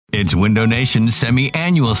It's Window Nation's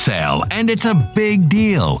semi-annual sale, and it's a big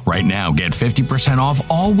deal. Right now, get 50% off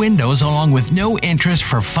all windows along with no interest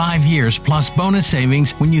for 5 years plus bonus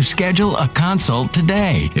savings when you schedule a consult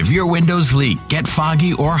today. If your windows leak, get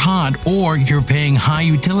foggy or hot, or you're paying high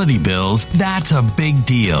utility bills, that's a big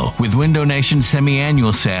deal. With Window Nation's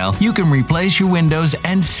semi-annual sale, you can replace your windows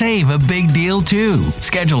and save a big deal too.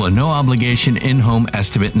 Schedule a no-obligation in-home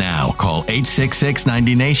estimate now. Call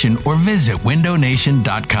 866-90-NATION or visit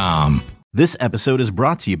windownation.com. This episode is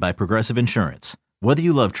brought to you by Progressive Insurance. Whether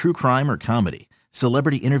you love true crime or comedy,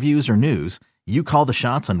 celebrity interviews or news, you call the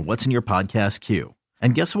shots on what's in your podcast queue.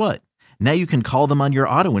 And guess what? Now you can call them on your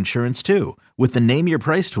auto insurance too with the Name Your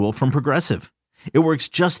Price tool from Progressive. It works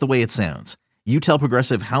just the way it sounds. You tell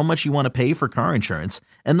Progressive how much you want to pay for car insurance,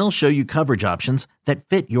 and they'll show you coverage options that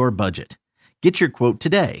fit your budget. Get your quote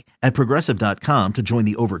today at Progressive.com to join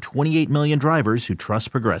the over 28 million drivers who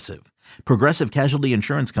trust Progressive. Progressive Casualty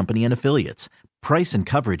Insurance Company and Affiliates. Price and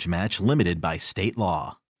coverage match limited by state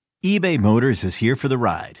law. eBay Motors is here for the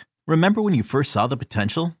ride. Remember when you first saw the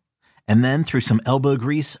potential? And then through some elbow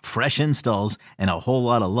grease, fresh installs, and a whole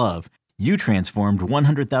lot of love, you transformed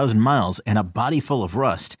 100,000 miles and a body full of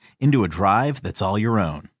rust into a drive that's all your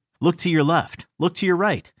own. Look to your left. Look to your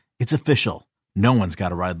right. It's official. No one's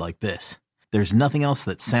got a ride like this. There's nothing else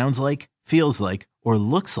that sounds like, feels like, or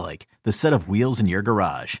looks like the set of wheels in your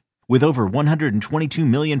garage. With over 122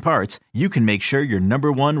 million parts, you can make sure your number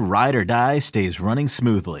one ride or die stays running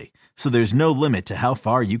smoothly. So there's no limit to how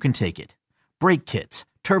far you can take it. Brake kits,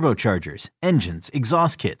 turbochargers, engines,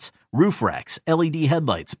 exhaust kits, roof racks, LED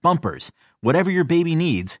headlights, bumpers, whatever your baby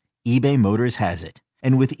needs, eBay Motors has it.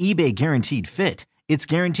 And with eBay Guaranteed Fit, it's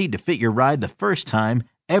guaranteed to fit your ride the first time,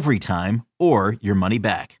 every time, or your money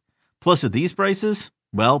back. Plus, at these prices,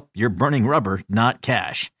 well, you're burning rubber, not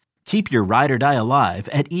cash. Keep your ride or die alive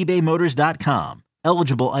at ebaymotors.com.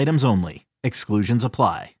 Eligible items only. Exclusions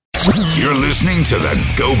apply. You're listening to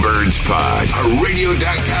the Go Birds Pod, a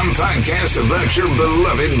radio.com podcast about your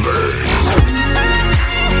beloved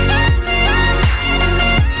birds.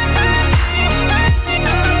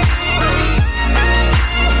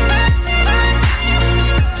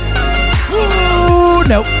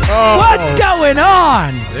 Nope. Oh. What's going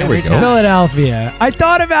on? There we go. Philadelphia. I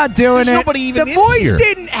thought about doing There's it. nobody even the in voice here.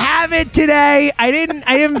 didn't have it today. I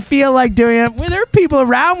didn't feel like doing it. Well, there are people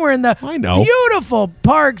around. We're in the I know. beautiful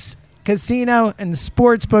Parks Casino and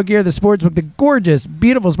Sportsbook here. The Sportsbook, the gorgeous,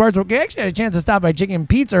 beautiful Sportsbook. We actually had a chance to stop by Chicken and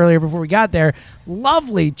Pete's earlier before we got there.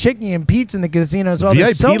 Lovely Chicken and Pete's in the casino as well. VIP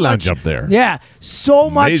There's so lounge much, up there. Yeah, so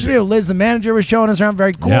much to Amazing. do. Liz, the manager, was showing us around.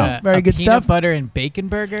 Very cool. Yeah. Very good peanut stuff. butter and bacon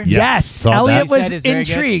burger. Yes, Saw Elliot that. was Said is very good.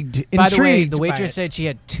 intrigued. By the way, intrigued the by waitress it. said she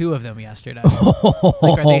had 2 of them yesterday.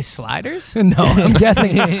 Like, are they sliders? No, I'm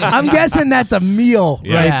guessing. I'm guessing that's a meal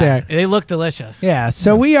Yeah. right Yeah, there. They look delicious. Yeah.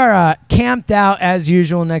 So we are camped out as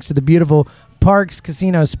usual next to the beautiful Parks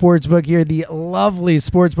Casino Sportsbook here. The lovely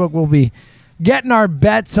Sportsbook. We'll be getting our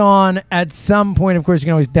bets on at some point. Of course, you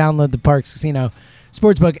can always download the Parks Casino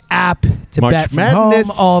Sportsbook app to March bet from Madness.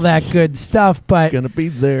 home. All that good stuff. But Gonna be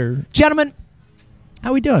there. gentlemen,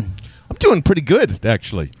 how we doing? I'm doing pretty good,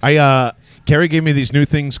 actually. Carrie gave me these new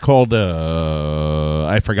things called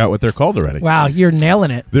I forgot what they're called already. Wow, you're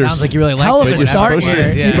nailing it. There's- Sounds like you really like Hell of it. a You're start supposed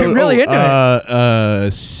here. to- Yeah. You're really into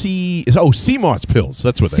it. CMOS pills.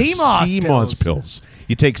 That's what they CMOS pills. pills.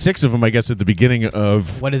 You take 6 of them, I guess, at the beginning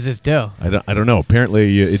of. What does this do? I don't know.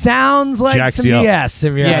 Apparently, it Sounds like jacks some you up. BS.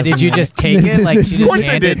 If you're Yeah, asking did you me. just take it? Like, she Of course just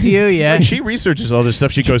I handed did. it to you? Yeah. When she researches all this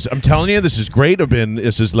stuff, she goes, "I'm telling you, this is great.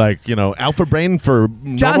 This is like Alpha Brain for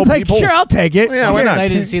normal John's like, people." sure, I'll take it. Yeah, I'm why not?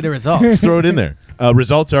 excited to see the results. Let's throw it in there.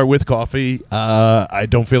 Results are with coffee. I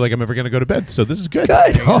don't feel like I'm ever going to go to bed, so this is good.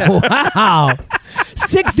 Good. Oh, wow.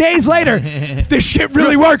 6 days later, this shit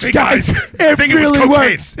really works, guys. It really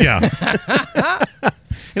works. Yeah.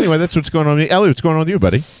 Anyway, that's what's going on. Ellie, what's going on with you,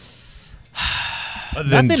 buddy? Other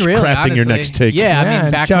than Nothing really, crafting honestly. your next take. Yeah, I mean,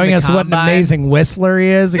 and back showing from the us what an combine. amazing whistler he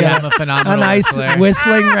is. We Yeah, got I'm a phenomenal a nice whistler.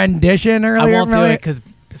 whistling rendition I earlier. won't do Emily. it because,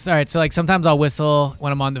 sorry. So like sometimes I'll whistle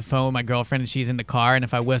when I'm on the phone with my girlfriend and she's in the car, and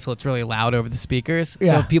if I whistle, it's really loud over the speakers.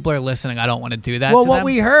 Yeah. So if people are listening, I don't want to do that. Well, to what them.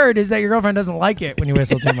 we heard is that your girlfriend doesn't like it when you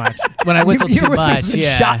whistle too much. when I whistle Your too whistle's much, been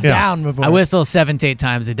yeah. shot down before. I whistle 7 to 8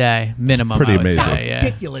 times a day minimum. Pretty I would amazing. say, yeah.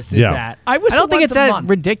 Ridiculous is Yeah. that? I whistle I don't think once it's a that month.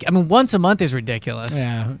 ridiculous. I mean, once a month is ridiculous.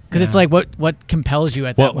 Yeah, Because it's like what compels you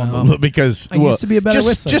at that one moment. because I used to be a better just,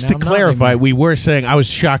 whistler. Just Now to I'm not clarify, anymore. we were saying I was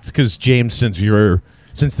shocked because James, since you're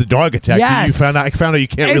since the dog attack. Yes. I found out you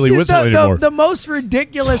can't It's really just whistle anymore. The most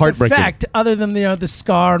ridiculous heartbreaking. effect, other than the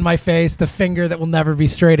scar on my face, the finger that will never be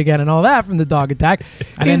straight again, and all that from the dog attack.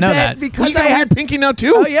 I didn't is know that. because you got I a had weird pinky now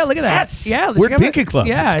too. Oh yeah, look at that. Yes. Yeah, Weird check out pinky my- club.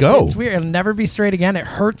 Yeah, Let's go. It's weird. It'll never be straight again. It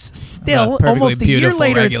hurts still. Perfectly Almost a year beautiful,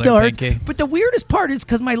 later, it regular still hurts. pinky. But the weirdest part is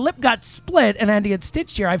because my lip got split and I had to get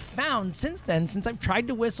stitched here. I've found since then, since I've tried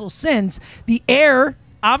to whistle since, the air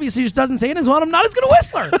obviously just doesn't say it as well. I'm not as good a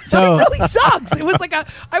whistler. So it really sucks. It was like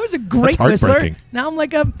I was a great whistler. heartbreaking. Now I'm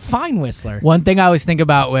like a fine whistler. One thing I always think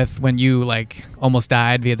about with when you like almost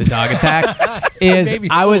died via the dog attack is maybe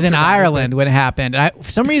a I was little in dramatic. Ireland when it happened. And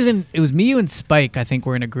for some reason, it was me, you, and Spike, I think,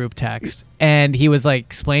 were in a group text. And he was like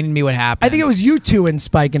explaining to me what happened. I think it was you two and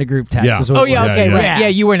Spike in a group text. Yeah. is what Oh, it yeah, was. okay, right. Yeah,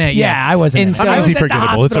 you were in it. Yeah, I wasn't. And in it. so- I was Easy at the forgivable.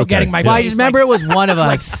 It's hospital okay. getting my Well, I face, just remember it was one of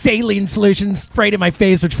like us. saline solution sprayed in my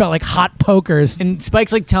face, which felt like hot pokers. And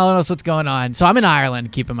Spike's like telling us what's going on. So I'm in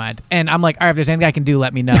Ireland, keep in mind. And I'm like, all right, if there's anything I can do,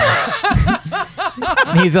 let me know.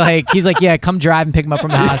 And he's like, yeah, come drive and pick him up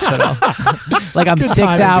from the hospital. Like I'm Good 6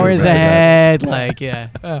 timing. hours Right, right. ahead. Like, yeah.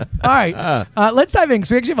 All right, let's dive in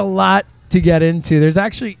because we actually have a lot to get into. There's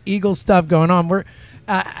actually Eagle stuff going on. We're,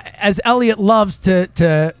 as Elliot loves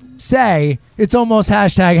to say, it's almost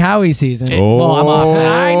hashtag Howie season. Well, I'm off it.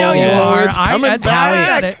 I know you are. It's coming that's how I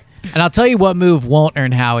back. get it. And I'll tell you what move won't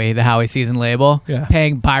earn Howie the Howie season label. Yeah.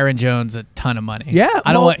 Paying Byron Jones a ton of money. Yeah,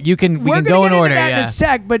 I don't well, want. We can we're go gonna in get order. into that Yeah. in a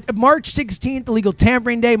sec, but March 16th, illegal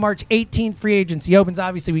tampering day. March 18th, free agency opens.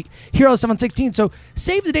 Obviously, we Heroes stuff on 16th, so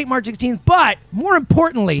save the date March 16th. But more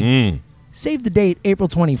importantly, save the date April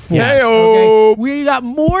 24th. Yes. Okay? We got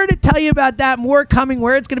more to tell you about that, more coming,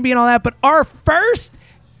 where it's going to be and all that. But our first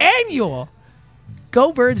annual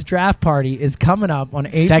Go Birds draft party is coming up on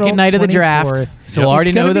April Second night of the 24th. draft. So we'll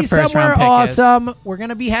already It's gonna know who be the first somewhere round pick is. awesome. We're going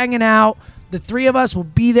to be hanging out. The three of us will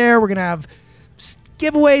be there. We're going to have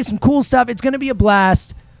giveaways, some cool stuff. It's going to be a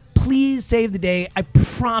blast. Please save the day. I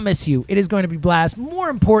promise you, it is going to be a blast. More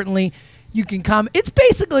importantly, you can come. It's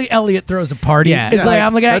basically Elliot throws a party. Yeah. It's Yeah. like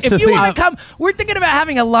I'm looking at. That's If the you thing. want to come, we're thinking about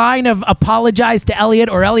having a line of apologize to Elliot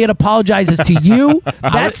or Elliot apologizes to you.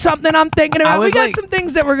 That's something I'm thinking about. We was got like- some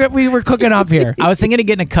things that we were cooking up here. I was thinking of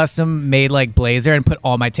getting a custom made like blazer and put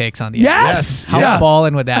all my takes on the Yes. How Yes.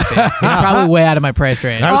 ballin' would that be? It's probably way out of my price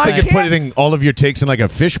range. I was I thinking can't- putting all of your takes in like a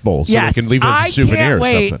fishbowl so Yes, we can leave it as I a souvenir can't or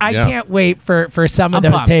wait. something. I Yeah. can't wait for some of I'm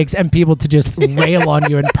those pumped. takes and people to just rail on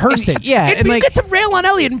you in person. Yeah, and and you like- get to rail on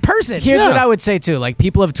Elliot in person. Here's Yeah. what I would say too. Like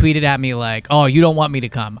people have tweeted at me like, "Oh, you don't want me to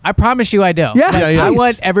come." I promise you, I do. Yeah. Like, Yeah, yeah. I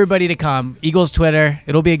want everybody to come. Eagles Twitter.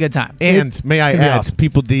 It'll be a good time. And may I gonna be add, awesome.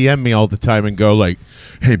 people DM me all the time and go like,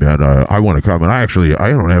 "Hey man, I want to come, and I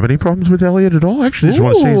don't have any problems with Elliot at all. I actually just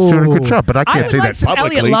want to say he's doing a good job, but I can't would say like that some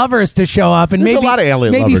publicly." Elliot lovers to show up and There's a maybe lot of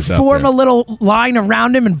Elliot maybe lovers out form there. a little line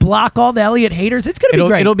around him and block all the Elliot haters. It's gonna be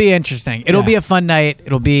great. It'll be interesting. It'll Yeah. be a fun night.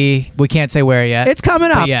 It'll be. We can't say where yet. It's coming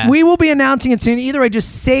But up. yeah. We will be announcing it soon. Either way,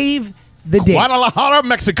 just save the date. Guadalajara,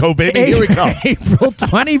 Mexico, baby. Here we go. April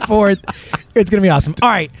 24th. It's going to be awesome. All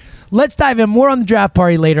right. Let's dive in. More on the draft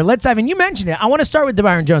party later. Let's dive in. You mentioned it. I want to start with the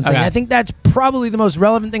Byron Jones thing. Okay. I think that's probably the most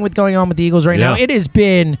relevant thing with going on with the Eagles right now. Yeah. It has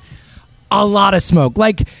been a lot of smoke.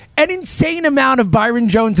 Like an insane amount of Byron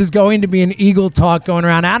Jones is going to be an Eagle talk going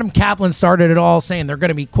around. Adam Kaplan started it all saying they're going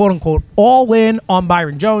to be quote unquote all in on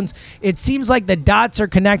Byron Jones. It seems like the dots are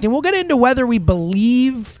connecting. We'll get into whether we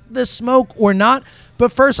believe the smoke or not.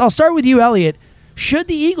 But first, I'll start with you, Elliot. Should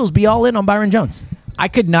the Eagles be all in on Byron Jones? I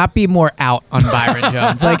could not be more out on Byron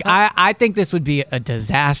Jones. Like I think this would be a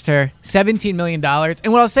disaster. $17 million.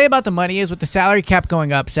 And what I'll say about the money is with the salary cap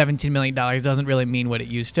going up, $17 million doesn't really mean what it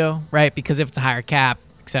used to, right? Because if it's a higher cap,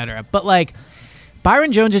 etc. But like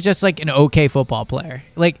Byron Jones is just like an okay football player.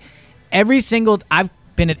 Like I've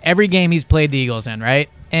been at every game he's played the Eagles in, right?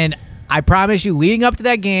 And I promise you, leading up to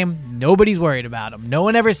that game, nobody's worried about him. No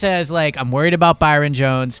one ever says like, I'm worried about Byron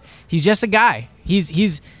Jones. He's just a guy. He's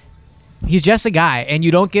just a guy, and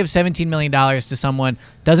you don't give $17 million to someone,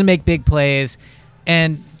 doesn't make big plays,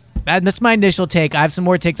 and that's my initial take. I have some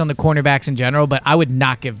more takes on the cornerbacks in general, but I would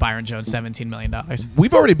not give Byron Jones $17 million.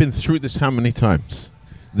 We've already been through this how many times?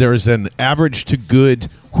 There is an average to good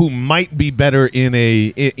who might be better in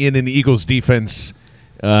an Eagles defense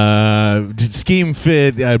scheme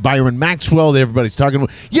fit. Byron Maxwell that everybody's talking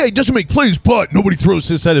about. Yeah, he doesn't make plays, but nobody throws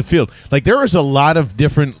this side of the field. Like there is a lot of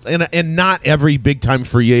different, and not every big time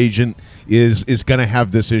free agent is going to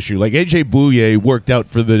have this issue. Like AJ Bouye worked out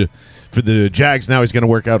for the Jags. Now he's going to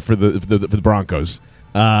work out for the Broncos.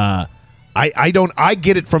 I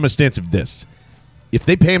get it from a stance of this. If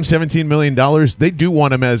they pay him $17 million, they do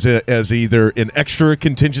want him as either an extra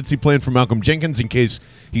contingency plan for Malcolm Jenkins in case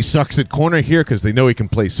he sucks at corner here because they know he can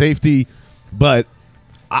play safety. But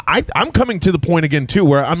I'm coming to the point again too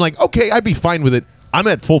where I'm like, okay, I'd be fine with it. I'm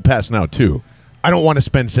at full pass now too. I don't want to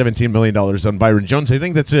spend $17 million on Byron Jones. I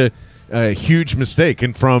think that's a huge mistake.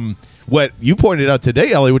 And from what you pointed out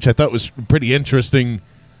today, Ellie, which I thought was pretty interesting,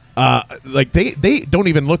 like they don't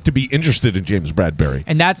even look to be interested in James Bradberry.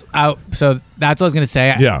 And that's so that's what I was going to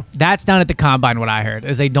say. Yeah. That's down at the combine. What I heard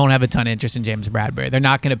is they don't have a ton of interest in James Bradberry. They're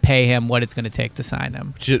not going to pay him what it's going to take to sign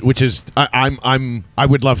him. Which is, I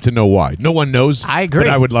would love to know why. No one knows. I agree. But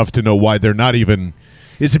I would love to know why they're not even.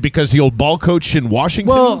 Is it because the old ball coach in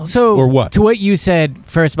Washington? Well, so or what? To what you said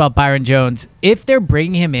first about Byron Jones, if they're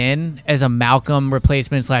bringing him in as a Malcolm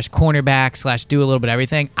replacement / cornerback / do a little bit of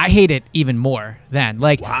everything, I hate it even more then.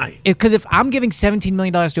 Like, why? Because if I'm giving $17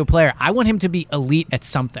 million to a player, I want him to be elite at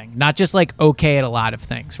something, not just like okay at a lot of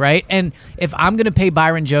things, right? And if I'm going to pay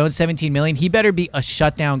Byron Jones $17 million, he better be a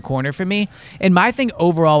shutdown corner for me. And my thing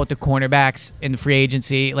overall with the cornerbacks in free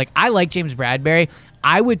agency, like I like James Bradberry.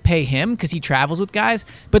 I would pay him because he travels with guys.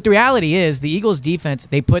 But the reality is the Eagles defense,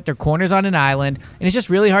 they put their corners on an island, and it's just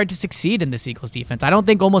really hard to succeed in this Eagles defense. I don't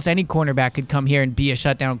think almost any cornerback could come here and be a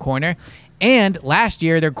shutdown corner. And last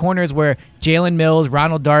year, their corners were Jalen Mills,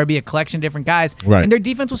 Ronald Darby, a collection of different guys. Right. And their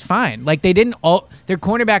defense was fine. Like their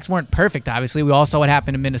cornerbacks weren't perfect, obviously. We all saw what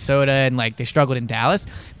happened in Minnesota, and like they struggled in Dallas.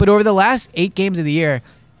 But over the last 8 games of the year,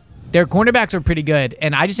 their cornerbacks are pretty good,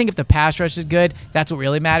 and I just think if the pass rush is good, that's what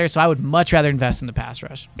really matters. So I would much rather invest in the pass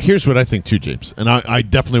rush. Here's what I think too, James, and I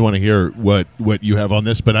definitely want to hear what you have on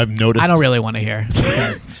this. But I've noticed I don't really want to hear.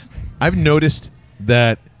 I've noticed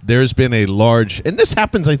that there's been a large, and this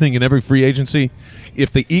happens, I think, in every free agency.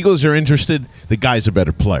 If the Eagles are interested, the guy's a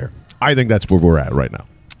better player. I think that's where we're at right now.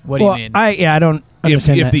 What do you mean? I don't If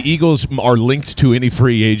understand that. the Eagles are linked to any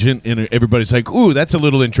free agent and everybody's like, ooh, that's a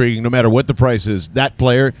little intriguing, no matter what the price is, that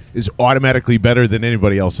player is automatically better than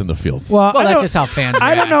anybody else in the field. Well, I that's don't- just how fans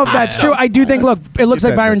I don't know if react. that's true. I do think, look, it looks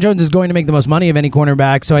like Byron Jones is going to make the most money of any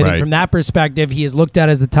cornerback. So I think Right. from that perspective, he is looked at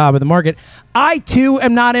as the top of the market. I, too,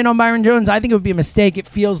 am not in on Byron Jones. I think it would be a mistake. It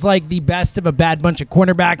feels like the best of a bad bunch of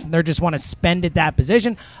cornerbacks, and they just want to spend at that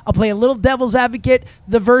position. I'll play a little devil's advocate.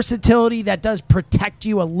 The versatility that does protect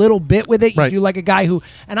you a little bit with it. You Right. do like a guy who,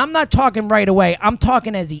 and I'm not talking right away. I'm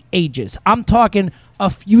talking as he ages. I'm talking a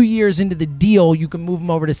few years into the deal, you can move him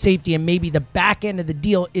over to safety, and maybe the back end of the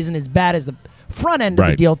deal isn't as bad as the front end of the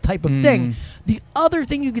Right. deal type of thing. The other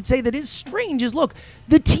thing you could say that is strange is, look,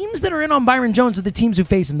 the teams that are in on Byron Jones are the teams who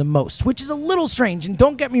face him the most, which is a little strange. And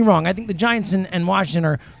don't get me wrong, I think the Giants and Washington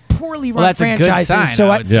are poorly run Well, that's a good franchises. sign, So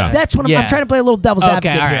I would say. that's what I'm Yeah. trying to play a little devil's Okay,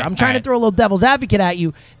 advocate all here. right, I'm trying all to right. throw a little devil's advocate at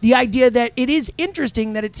you. The idea that it is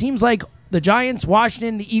interesting that it seems like the Giants,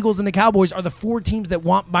 Washington, the Eagles, and the Cowboys are the 4 teams that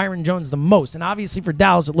want Byron Jones the most. And obviously for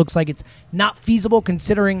Dallas, it looks like it's not feasible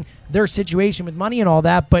considering their situation with money and all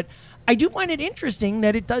that. But I do find it interesting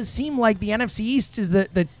that it does seem like the NFC East is the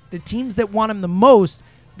teams that want him the most.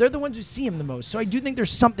 They're the ones who see him the most. So I do think there's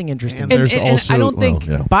something interesting. And there. there's also- I don't think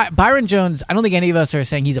well, Byron Jones, I don't think any of us are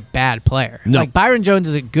saying he's a bad player. No. Like Byron Jones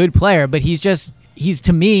is a good player, but he's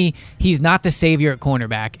to me, he's not the savior at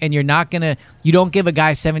cornerback. And you don't give a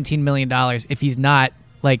guy $17 million if he's not,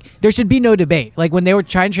 like, there should be no debate. Like when they were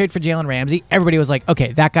trying to trade for Jalen Ramsey, everybody was like,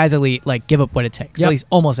 okay, that guy's elite, like give up what it takes. Yep. At least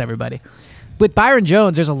almost everybody. With Byron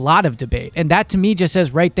Jones, there's a lot of debate. And that to me just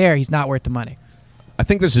says right there, he's not worth the money. I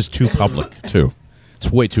think this is too public, too.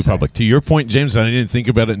 It's way too public. To your point, James, I didn't think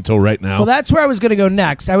about it until right now. Well, that's where I was going to go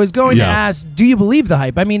next. I was going to Yeah. ask, do you believe the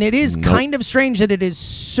hype? I mean, it is Nope. kind of strange that it is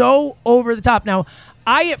so over the top. Now,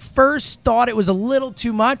 I at first thought it was a little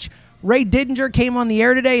too much. Ray Didinger came on the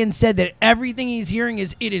air today and said that everything he's hearing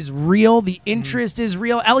is it is real. The interest is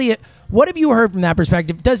real. Elliot, what have you heard from that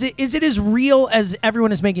perspective? Is it as real as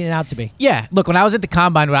everyone is making it out to be? Yeah, look, when I was at the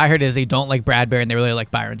Combine, what I heard is they don't like Bradberry and they really like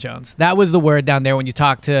Byron Jones. That was the word down there when you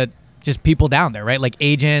talk to just people down there, right? Like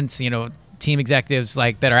agents, team executives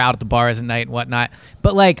like that are out at the bars at night and whatnot.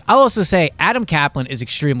 But like, I'll also say Adam Kaplan is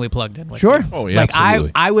extremely plugged in with Sure. these. Oh, yeah, like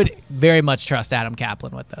absolutely. I would very much trust Adam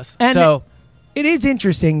Kaplan with this. And so it is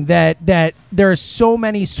interesting that there are so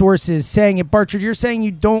many sources saying it. Bartred, you're saying you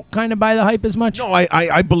don't kind of buy the hype as much? No,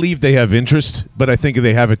 I believe they have interest, but I think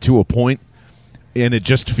they have it to a point, and it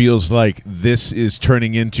just feels like this is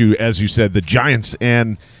turning into, as you said, the Giants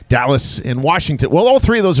and Dallas and Washington. Well, all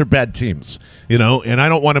 3 of those are bad teams, and I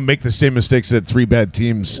don't want to make the same mistakes that 3 bad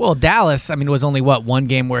teams. well, Dallas, I mean, was only one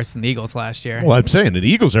game worse than the Eagles last year. Well, I'm saying the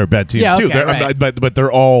Eagles are a bad team Yeah, too. okay, They're- right. but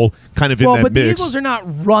they're all kind of in Well, that but mix. the Eagles are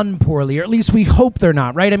not run poorly, or at least we hope they're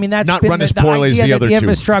not, right? I mean, that's Not been run the, as the poorly as idea the that other the 2.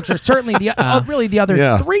 infrastructure, certainly really the other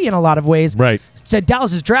Yeah. 3 in a lot of ways. Right. So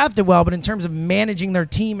Dallas has drafted well, but in terms of managing their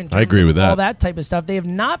team, in terms I agree of with all that. that type of stuff, they have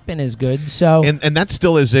not been as good. So And that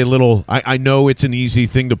still is a little. I know it's an easy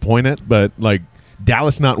thing to point at, but like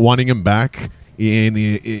Dallas not wanting him back in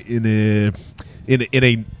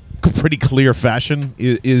a pretty clear fashion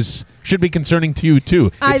is should be concerning to you too.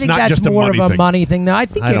 It's I think not that's just more a money of a thing. money thing, though. I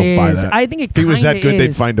think I it don't buy is. that. I think it if he was that good,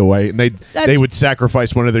 they'd find a way, and they That's- would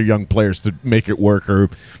sacrifice one of their young players to make it work, or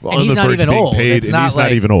on he's the not verge even of being old. paid, It's and not he's not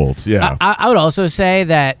like- even old. Yeah, I would also say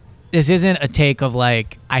that this isn't a take of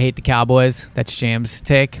like I hate the Cowboys. That's James'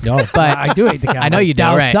 take. No, but I do hate the Cowboys. I know you do.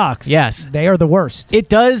 Dallas Right? sucks. Yes, they are the worst. it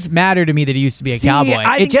does matter to me that he used to be a See, Cowboy.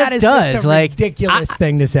 I It think just that is does. Just a like ridiculous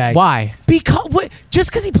thing to say. Why? Because just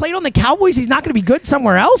because he played on the Cowboys, he's not going to be good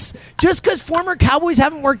somewhere else. Just because former Cowboys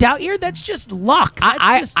haven't worked out here, that's just luck.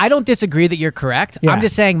 I don't disagree that you're correct. Yeah. I'm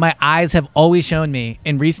just saying my eyes have always shown me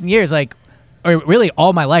in recent years, like, or really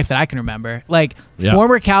all my life that I can remember, like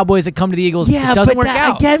former Cowboys that come to the Eagles, it doesn't work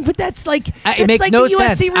out. Again, but that's like it makes like no the USC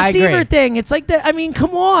sense. I receiver agree. thing. It's like the. I mean,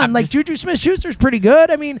 come on. Like Juju Smith-Schuster's pretty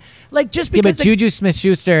good. I mean, like just Yeah, because but Juju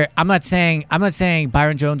Smith-Schuster, I'm not saying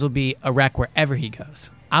Byron Jones will be a wreck wherever he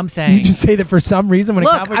goes. I'm saying you just say that for some reason when a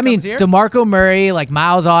look, Cowboy I mean, comes here. DeMarco Murray, like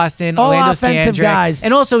Miles Austin, All Orlando offensive Scandrick, guys.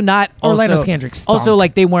 and also not Orlando also, Scandrick stunk. Also,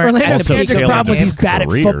 like they weren't Orlando at the peak Scandrick's of their problem was game. he's bad at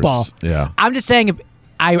Careers. football. Yeah, I'm just saying.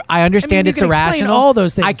 I understand you it's can explain irrational. all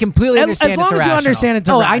those things. I completely understand As long it's as you irrational. understand it's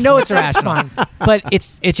I know it's irrational. irrational. But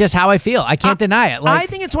it's just how I feel. I can't deny it. Like, I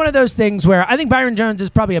think it's one of those things where I think Byron Jones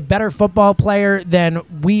is probably a better football player than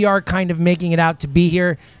we are kind of making it out to be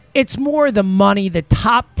here. It's more the money, the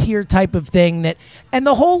top tier type of thing and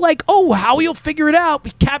the whole like, oh, how he'll figure it out,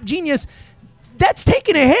 cap genius. That's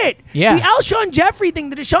taking a hit. Yeah. The Alshon Jeffrey thing,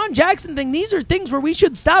 the Deshaun Jackson thing, these are things where we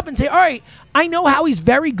should stop and say, all right, I know how he's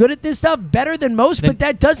very good at this stuff, better than most, but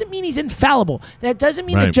that doesn't mean he's infallible. That doesn't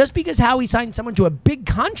mean that Right. just because Howie signed someone to a big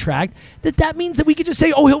contract, that means that we could just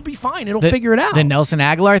say, oh, he'll be fine. It'll figure it out. The Nelson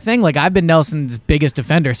Aguilar thing, like I've been Nelson's biggest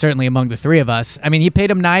defender, certainly among the three of us. I mean, he paid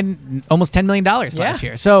him almost $10 million last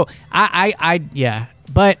year. So yeah.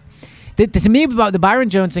 But to me, about the Byron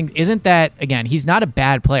Jones thing isn't that, again, he's not a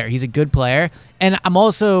bad player. He's a good player. And I'm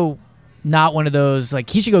also not one of those, like,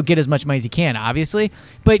 he should go get as much money as he can, obviously.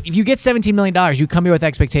 But if you get $17 million, you come here with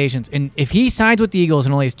expectations. And if he signs with the Eagles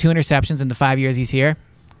and only has 2 interceptions in the 5 years he's here,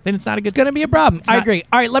 then it's not a good. It's going to be a problem. I agree.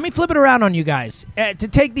 All right, let me flip it around on you guys. To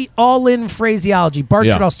take the all-in phraseology, Bartshard,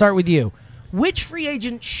 Yeah. I'll start with you. Which free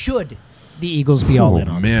agent should the Eagles be all in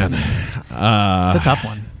on? man. It's a tough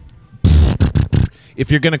one. If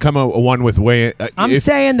you're going to come a one with way, I'm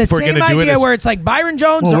saying the same idea where it's like Byron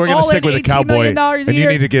Jones, well, they're we're going to all stick in with a $18 million Cowboy, a and year. you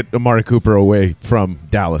need to get Amari Cooper away from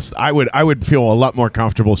Dallas. I would feel a lot more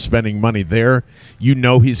comfortable spending money there. You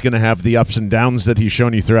know he's going to have the ups and downs that he's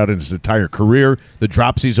shown you throughout his entire career. The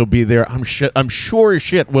dropsies will be there. I'm sure as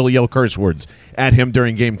shit will yell curse words at him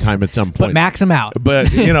during game time at some point. But max him out.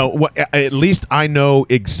 But, you know, at least I know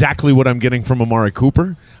exactly what I'm getting from Amari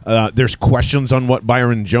Cooper. There's questions on what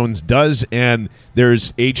Byron Jones does, and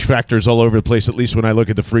there's age factors all over the place, at least when I look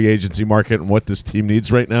at the free agency market and what this team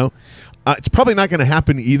needs right now. It's probably not going to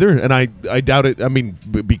happen either, and I doubt it. I mean,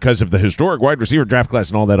 because of the historic wide receiver draft class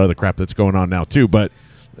and all that other crap that's going on now, too. But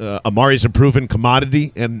Amari's a proven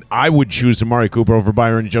commodity, and I would choose Amari Cooper over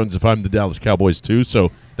Byron Jones if I'm the Dallas Cowboys, too.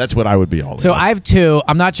 So that's what I would be all in. So I have 2.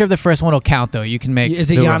 I'm not sure if the first one will count, though. You can make. Is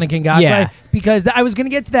it the- Yannick Ngakoue? Yeah. Because I was going to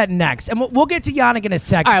get to that next. And we'll get to Yannick in a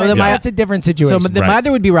second. All right, well, then That's a different situation. So my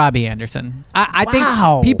other would be Robbie Anderson. I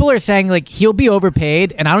Wow. think people are saying like he'll be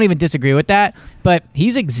overpaid, and I don't even disagree with that. But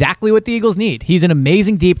he's exactly what the Eagles need. He's an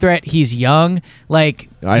amazing deep threat. He's young. Like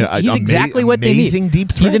he's exactly what they need. amazing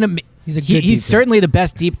deep threat? He's a good deep he's threat. certainly the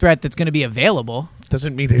best deep threat that's going to be available.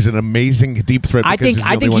 doesn't mean he's an amazing deep threat. I because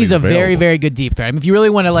think he's a very, very good deep threat. I mean, if you really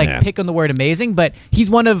want to pick on the word amazing, but he's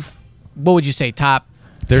one of, what would you say, top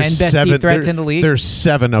 10 best deep threats in the league? There's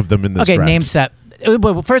 7 of them in this Okay, draft. name set.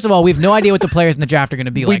 But first of all, we have no idea what the players in the draft are going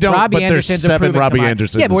to be We like. don't, Robbie but there's Anderson's a 7 proven Robbie commodity.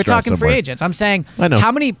 Andersons Yeah, in but we're this draft talking free somewhere. agents. I'm saying, I know.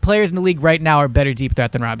 how many players in the league right now are better deep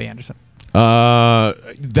threat than Robbie Anderson? That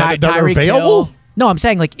are Tyreek available? Hill? No, I'm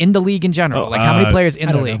saying like in the league in general. Like how many players in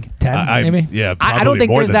I the don't know. league? 10, maybe? Yeah, I don't probably think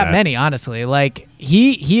more there's than that many, honestly. Like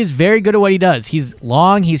he is very good at what he does. He's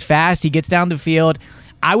long, he's fast, he gets down the field.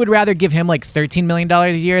 I would rather give him like $13 million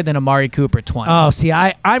a year than Amari Cooper 20. Oh, see,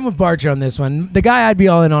 I'm with Barger on this one. The guy I'd be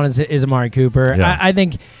all in on is Amari Cooper. Yeah. I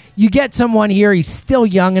think you get someone here, he's still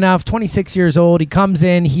young enough, 26 years old. He comes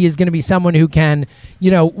in, he is going to be someone who can,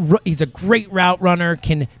 he's a great route runner,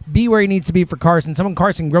 can be where he needs to be for Carson. Someone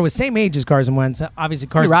Carson can grow his same age as Carson Wentz. Obviously,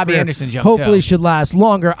 Carson Robbie Anderson's young, hopefully too. should last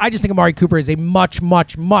longer. I just think Amari Cooper is a much,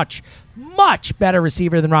 much, much, much better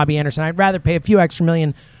receiver than Robbie Anderson. I'd rather pay a few extra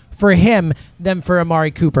million for him than for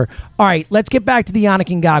Amari Cooper. All right, let's get back to the Yannick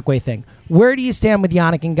Ngakoue thing. Where do you stand with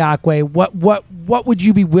Yannick Ngakoue? What would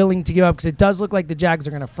you be willing to give up? Because it does look like the Jags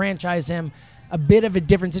are going to franchise him. a bit of a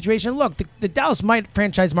different situation. Look, the Dallas might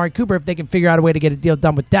franchise Amari Cooper if they can figure out a way to get a deal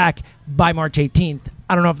done with Dak by March 18th.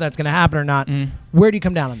 I don't know if that's going to happen or not. Where do you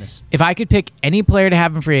come down on this? If I could pick any player to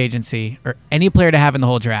have in free agency or any player to have in the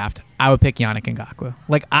whole draft, I would pick Yannick Ngakoue.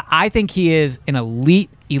 Like, I think he is an elite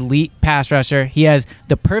pass rusher. He has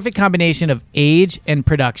the perfect combination of age and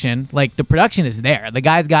production. Like, the production is there. The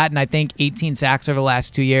guy's gotten, I think, 18 sacks over the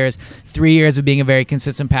last 2 years, 3 years of being a very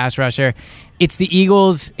consistent pass rusher. It's the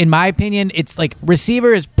Eagles, in my opinion, it's like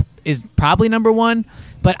receiver is probably number one,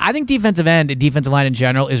 but I think defensive end and defensive line in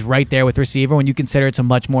general is right there with receiver when you consider it's a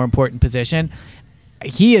much more important position.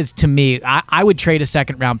 He is, to me, I would trade a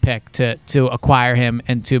second-round pick to acquire him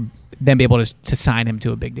and to then be able to sign him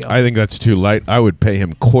to a big deal. I think that's too light. I would pay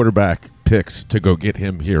him quarterback picks to go get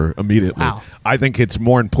him here immediately. Wow. I think it's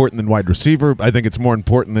more important than wide receiver. I think it's more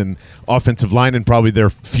important than offensive line and probably their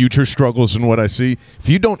future struggles and what I see. If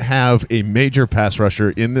you don't have a major pass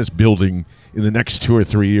rusher in this building in the next 2 or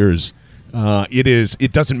 3 years,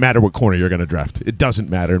 it doesn't matter what corner you're going to draft. It doesn't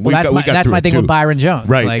matter. And well, that's my thing with Byron Jones.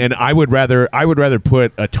 Right. Like, and I would rather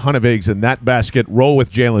put a ton of eggs in that basket, roll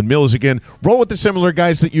with Jalen Mills again, roll with the similar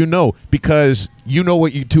guys that you know, because you know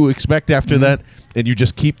what to expect after that, and you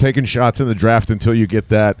just keep taking shots in the draft until you get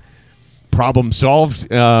that problem solved,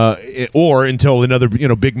 or until another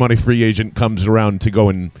big money free agent comes around to go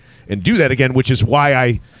and do that again, which is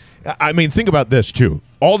why I mean, think about this too.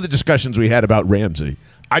 All the discussions we had about Ramsey,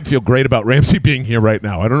 I'd feel great about Ramsey being here right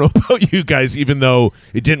now. I don't know about you guys, even though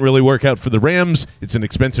it didn't really work out for the Rams. It's an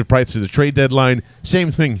expensive price to the trade deadline.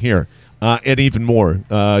 Same thing here, and even more.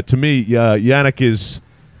 To me, Yannick is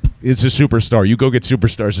a superstar. You go get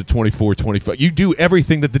superstars at 24, 25. You do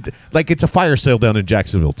everything like it's a fire sale down in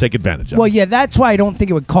Jacksonville. Take advantage of it. Well, yeah, that's why I don't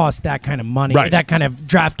think it would cost that kind of money, Right. that kind of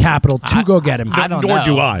draft capital to go get him. I don't Nor know.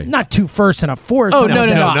 do I. Not 2 firsts and a 4th. Oh, no. I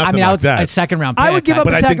nothing mean, I like was that. a second-round pick. I would give up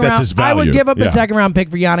But a I think second that's round. his I would value. give up Yeah. a second round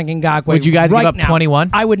pick for Yannick Ngakoue. Would you guys right give up now.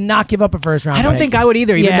 21? I would not give up a first round. I don't pick. think I would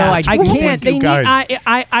either, even though I can't. Thank They you need. guys.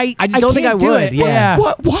 I just don't think can't I do would, it. yeah.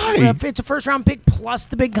 What? Why? If it's a first round pick plus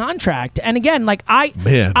the big contract, and again, like I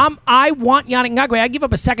Man. want Yannick Ngakoue. I'd give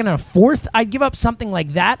up a second and a 4th. I'd give up something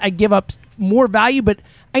like that. I'd give up more value, but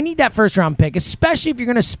I need that first round pick, especially if you're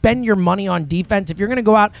going to spend your money on defense. If you're going to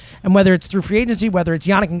go out and whether it's through free agency, whether it's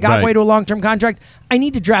Yannick Ngakoue Right. to a long term contract, I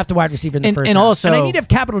need to draft a wide receiver in the first and round. also- and I need to have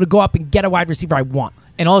capital to go up and get a wide receiver I want.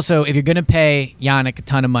 And also, if you're going to pay Yannick a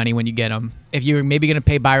ton of money when you get him, if you're maybe going to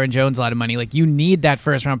pay Byron Jones a lot of money, like you need that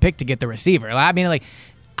first-round pick to get the receiver. I mean, like,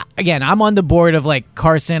 again, I'm on the board of like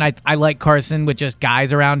Carson. I like Carson with just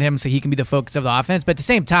guys around him so he can be the focus of the offense. But at the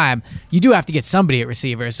same time, you do have to get somebody at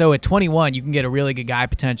receiver. So at 21, you can get a really good guy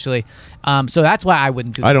potentially. So that's why I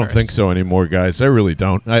wouldn't do. I don't first. think so anymore, guys. I really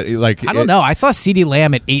don't. I don't know. I saw CeeDee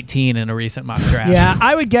Lamb at 18 in a recent mock draft. Yeah,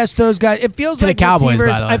 I would guess those guys. It feels To the like Cowboys, by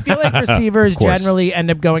receivers. the way. I feel like receivers Of course. generally end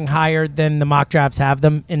up going higher than the mock drafts have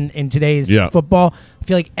them in today's Yeah. football. I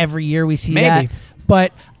feel like every year we see Maybe. that.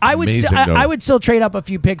 But I would Amazing, though. I would still trade up a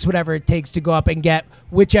few picks, whatever it takes to go up and get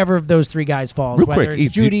whichever of those 3 guys falls, Real whether quick,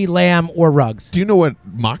 it's Judy, Lamb, or Ruggs. Do you know what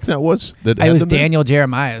mock that was? That It had was them there? Daniel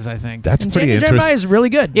Jeremiah's, I think. That's And pretty Daniel interesting. Jeremiah is really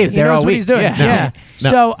good. Yeah, he was he there knows all what week. he's doing. Yeah. Yeah. Now-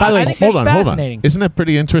 So by the way, I think hold it's on. fascinating. Isn't that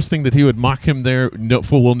pretty interesting that he would mock him there,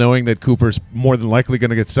 full knowing that Cooper's more than likely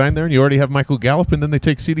going to get signed there, and you already have Michael Gallup, and then they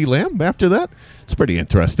take CeeDee Lamb after that? It's pretty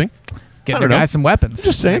interesting. Get I their don't know. guys some weapons.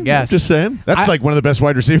 Just saying. I guess. Just saying. That's like one of the best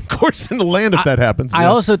wide receiving cores in the land if that happens. I Yeah.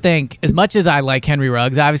 also think, as much as I like Henry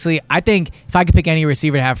Ruggs, obviously, I think if I could pick any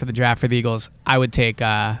receiver to have for the draft for the Eagles, I would take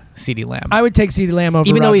CeeDee Lamb. I would take CeeDee Lamb over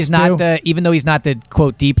even though Ruggs, he's not too. even though he's not the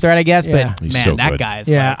quote deep threat, I guess. Yeah. But He's man, so that good. guy's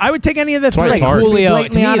Yeah, like, I would take any of the That's why 3. it's hard. To be Julio, blatantly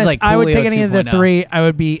to me, he's honest, like I would take Julio any of the 2.0. 3. I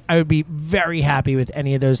would be very happy with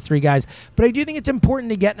any of those 3 guys. But I do think it's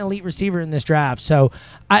important to get an elite receiver in this draft. So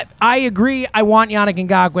I agree. I want Yannick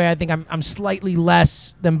Ngakoue. I think I'm slightly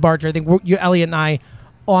less than Barger. I think Elliot and I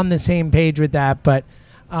on the same page with that. But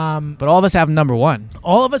but all of us have him number 1.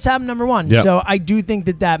 all of us have him number 1. Yep. So I do think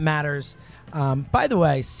that matters. By the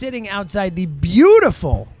way, sitting outside the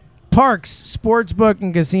beautiful Parks Sportsbook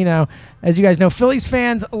and Casino. As you guys know, Phillies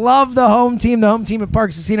fans love the home team at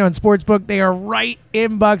Parks Casino and Sportsbook. They are right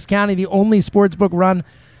in Bucks County, the only sportsbook run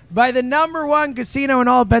by the number 1 casino in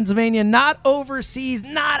all of Pennsylvania, not overseas,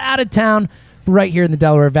 not out of town, right here in the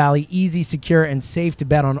Delaware Valley. Easy, secure, and safe to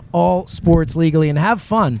bet on all sports legally and have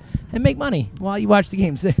fun and make money while you watch the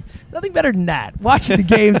games. There's nothing better than that. Watching the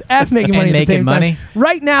games and making money And at the making same money. time.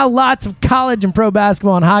 Right now, lots of college and pro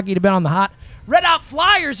basketball and hockey to bet on the hot Red Hot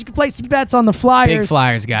Flyers. You can place some bets on the Flyers. Big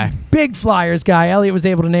Flyers guy. Big Flyers guy. Elliot was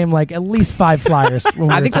able to name like at least 5 Flyers. when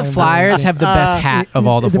we I were think the talking about Flyers it. have the best hat of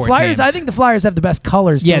all the 4 Flyers. teams. I think the Flyers have the best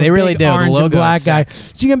colors. Yeah, too. they really Big do. The Orange logo and black is guy.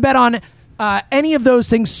 sick. So you can bet on any of those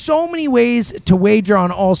things. So many ways to wager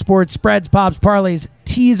on all sports, spreads, pops, parlays,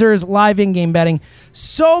 teasers, live in-game betting.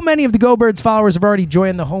 So many of the Go Birds followers have already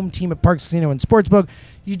joined the home team at Parx Casino and Sportsbook.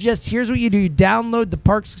 Here's what you do. You download the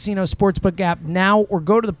Parx Casino Sportsbook app now or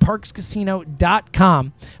go to the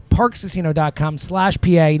parxcasino.com,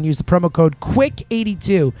 parxcasino.com/PA, and use the promo code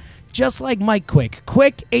QUICK82, just like Mike Quick,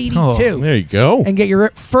 QUICK82. Oh, there you go. And get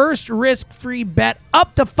your first risk-free bet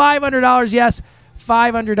up to $500. Yes,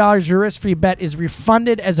 $500. Your risk-free bet is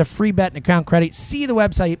refunded as a free bet and account credit. See the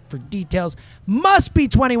website for details. Must be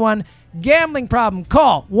 21. Gambling problem?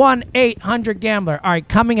 Call 1-800-GAMBLER. All right,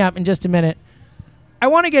 coming up in just a minute, I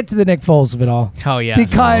want to get to the Nick Foles of it all. Oh, yes.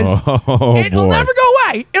 Because it'll boy. never go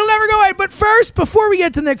away. It'll never go away. But first, before we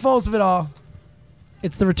get to Nick Foles of it all,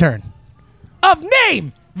 it's the return of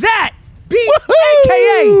Name That Beat,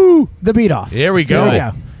 a.k.a. the Beat Off. Here we So go. Here we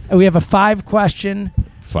go. And we have a 5-question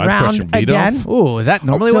round beat again. off. Ooh, is that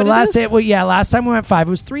normally So what last it is? last time we went 5. It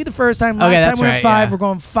was 3 the first time. Last Okay, time that's we went right, 5. yeah. We're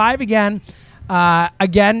going 5 again.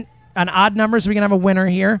 Again, an odd number, so we can have a winner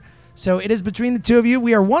here. So it is between the two of you.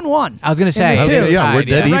 We are 1-1. I was going to say. In the two. Yeah, we're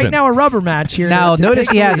dead Right even. now, a rubber match here. Now, To notice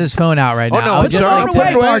take he the has lead. his phone out right Oh, now. no, I'll I'm just sorry. like I'm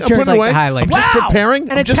putting away. I'm just putting like away. highlight. I'm just Wow. preparing.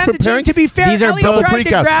 And I'm just attempted preparing. to be fair, These are Elliot both tried to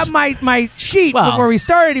freakouts. grab my sheet Well. before we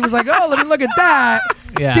started. He was like, "Oh, let me look at that."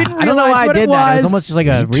 Yeah. Didn't I don't know realize why I what did it that. It was was. almost just like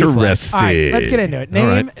a reflex. All right, let's get into it. All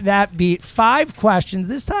Name right. that beat. 5 questions.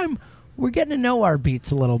 This time, we're getting to know our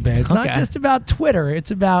beats a little bit. It's not Okay. just about Twitter.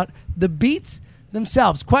 It's about the beats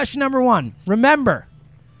themselves. Question number 1. Remember,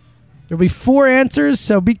 there'll be 4 answers,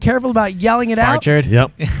 so be careful about yelling it out. Archard.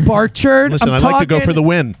 Yep. Barchard. Listen, I'm I'd like to go talking for the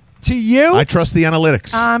win. to you. I trust the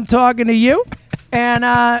analytics. I'm talking to you. And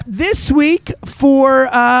this week for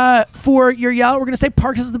your yell, we're going to say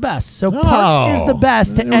Parks is the best. So Parks is the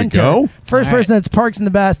best to there we enter. go. First All right. person that's Parks and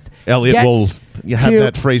the best. Elliot gets will have to-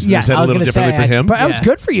 that phrase in Yes. his head I a was little gonna differently say, for him. But that was Yeah.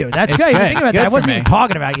 good for you. That's It's good. good. Think about It's that. good I for wasn't me. even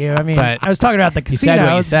talking about you. I mean, But I was talking about the you said casino.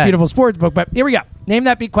 what you It's a said. beautiful sports book. But here we go. Name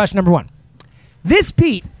that beat. Question number 1. This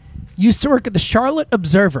beat used to work at the Charlotte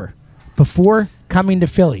Observer before coming to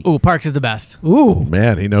Philly. Ooh, Parks is the best. Ooh.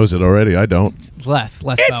 Man, he knows it already. I don't. Less.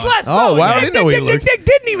 It's Bowen. Les Oh, Bowen. wow, I didn't know he looked- Dick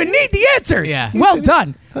didn't even need the answers. Yeah. Well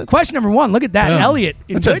done. Question number 1. Look at that. Boom. Elliot.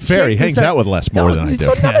 in That's good unfair. He shape. hangs He's out with Les more than I he's do.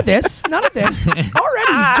 doing none of this. None of this. Already,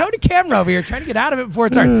 he's Joe DeCamera over here trying to get out of it before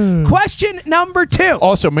it starts. Question number 2.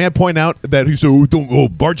 Also, may I point out that he said,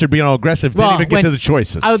 Barchard being all aggressive didn't Well, even get when- to the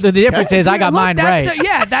choices. The difference is I got Look, mine that's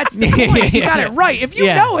right. that's the point. You got it right. If you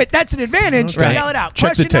Yeah. know it, that's an advantage. Right. Yell it out.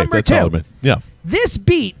 Check the Question tape. number That's 2. all I meant. Yeah. This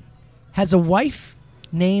beat has a wife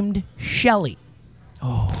named Shelley.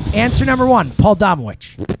 Oh. Answer number 1, Paul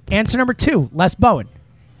Domowitch. Answer number 2, Les Bowen.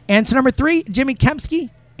 Answer number 3, Jimmy Kempski.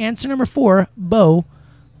 Answer number 4, Bo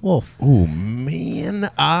Wolf. Oh, man.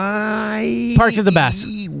 Parks is the best.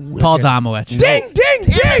 Paul Domowitch. Ding,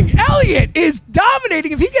 ding, ding! Elliot is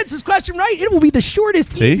dominating. If he gets this question right, it will be the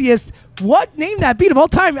shortest, See? easiest. What name that beat of all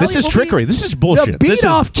time? This Elliot is will trickery. be This is bullshit. The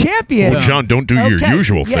beat-off champion. Oh, John, don't do your Okay.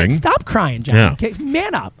 usual Yeah, thing. stop crying, John. Yeah. Okay,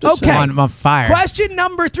 man up. Just okay. I'm on fire. Question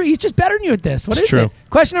number 3. He's just better than you at this. What is true. it?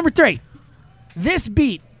 Question number 3. This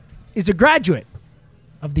beat is a graduate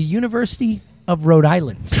of the University of Rhode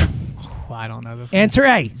Island. Well, I don't know this. Answer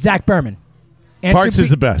A, Zach Berman. Answer Parks B, is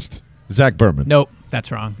the best. Zach Berman. Nope, that's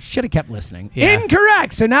wrong. should have kept listening. Yeah.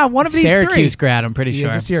 Incorrect. So now one of these Syracuse 3. grad, I'm pretty He sure.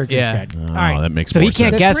 is a Syracuse yeah. grad. Oh, All right. that makes So more he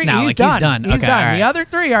can't sense. guess Three, now. He's Like, he's done. He's Okay, done. all right. The other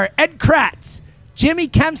 3 are Ed Kratz, Jimmy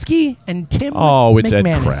Kempski, and Tim Oh, it's Ed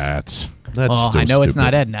McManus. Kratz. That's Well, still I know it's stupid.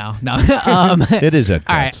 not Ed now. No. It is Ed Kratz.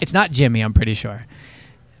 All right, it's not Jimmy, I'm pretty sure.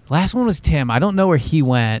 Last one was Tim. I don't know where he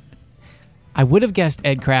went. I would have guessed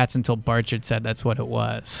Ed Kratz until Barchard said that's what it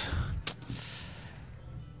was.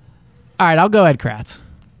 All right, I'll go Ed Kratz.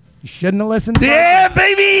 You shouldn't have listened to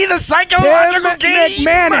baby, the Tim psychological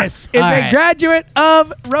McManus is All a right. graduate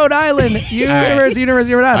of Rhode Island, University of Rhode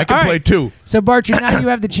Island. I can All play right. 2. So, Barchard, now you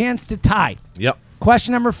have the chance to tie. Yep.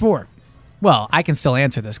 Question number 4. Well, I can still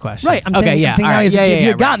answer this question. Right. I'm okay, saying, yeah. I'm saying all now right. as a yeah, team, yeah, if you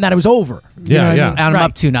yeah, had gotten that, it was over. You Yeah, know what I yeah. mean? And I'm Right.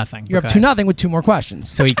 up 2-0. You're Okay. up 2-0 with 2 more questions.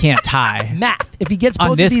 So he can't tie. Math. If he gets both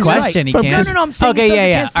On of this these question, right. he No, can't. no, no. I'm saying Okay, he still yeah, has a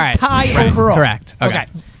yeah. chance All right. to tie Right. overall. Correct. Okay.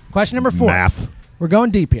 Question number 4. Math. We're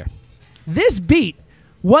going deep here. This beat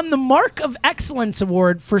won the Mark of Excellence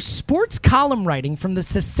Award for sports column writing from the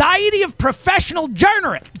Society of Professional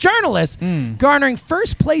Journalists, garnering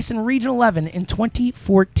first place in Region 11 in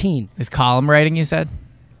 2014. Is column writing, you said?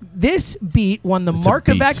 This beat won the It's a Mark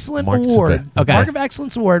of beat. Excellence Mark's a Award. bet. Okay. Mark of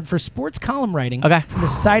Excellence Award for sports column writing Okay. from the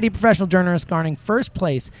Society of Professional Journalists, garnering first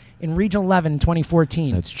place in Region 11 in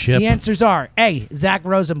 2014. That's Chip. The answers are A, Zach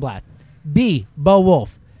Rosenblatt, B, Bo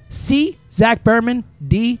Wolf, C, Zach Berman,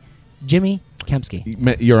 D, Jimmy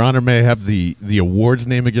Kempski. Your Honor, may I have the award's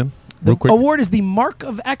name again? The real quick. award is the Mark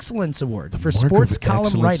of Excellence Award for Mark sports of column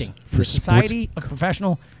Excellence writing for the Society of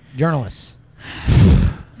Professional Journalists.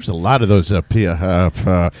 There's a lot of those up here.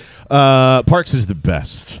 Parks is the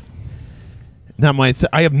best. Now,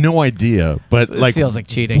 I have no idea, but This feels like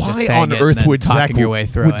cheating, Why just saying on it and earth then would talking your way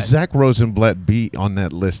through would it. Zach Rosenblatt be on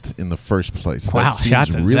that list in the first place? That Wow, seems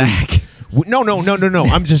shots at really, Zach. No.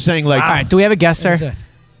 I'm just saying, like, All right, do we have a guess, sir?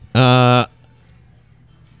 I'm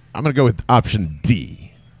gonna go with option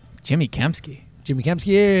D. Jimmy Kempski. Jimmy Kempski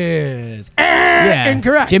is Yeah,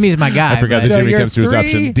 incorrect. Jimmy's my guy. I forgot but- that Jimmy your Kempski was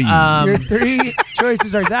option D. Your three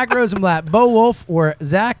choices are Zach Rosenblatt, Bo Wolf, or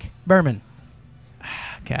Zach Berman.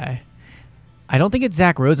 Okay. I don't think it's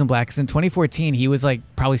Zach Rosenblatt because in 2014 he was like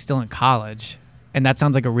probably still in college, and that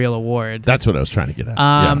sounds like a real award. That's what I was trying to get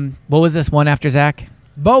at. What was this one after Zach?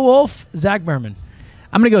 Bo Wolf, Zach Berman.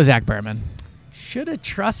 I'm gonna go Zach Berman. Should have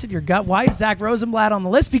trusted your gut. Why is Zach Rosenblatt on the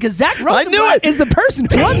list? Because Zach knew Rosenblatt it. is the person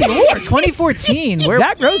who won the award. 2014. Where?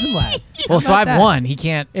 Zach Rosenblatt. Well, How so about I've that? won. He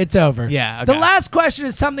can't. It's over. Yeah, The okay. last question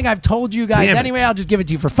is something I've told you guys Damn it. anyway. I'll just give it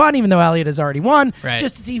to you for fun, even though Elliot has already won, Right.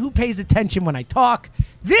 just to see who pays attention when I talk.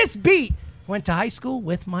 This beat went to high school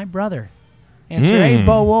with my brother. Answer A,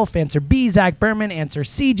 Bo Wolf. Answer B, Zach Berman. Answer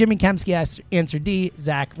C, Jimmy Kempski. Answer D,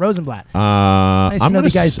 Zach Rosenblatt. Nice to I'm know gonna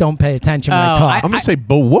you guys don't pay attention when I Oh, talk. I'm gonna say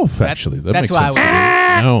Bo Wolf. Actually, that that's makes why I sense.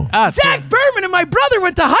 would- No. Oh, Zach Berman and my brother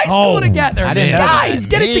went to high school together. I didn't know Guys, that.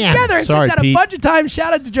 get it Man. together. I Sorry, said that Pete. a bunch of times.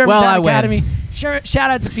 Shout out to Well, I Germantown win. Academy. Shout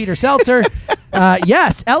out to Peter Seltzer.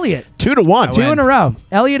 Yes, Elliot. 2-1. Two win. in a row.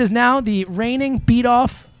 Elliot is now the reigning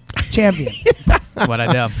beat-off champion. what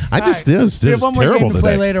I do. I just All right. this We have one more terrible game to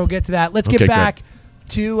play today. later. We'll get to that. Let's Okay, get back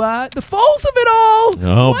to the falls of it all.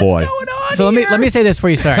 Oh, What's boy. going on So here? let me say this for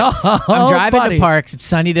you, sir. I'm driving buddy. to Parks. It's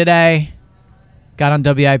sunny today. Got on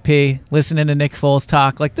WIP, listening to Nick Foles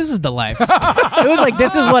talk. Like, this is the life. It was like,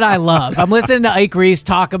 this is what I love. I'm listening to Ike Reese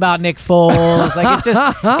talk about Nick Foles. Like, it's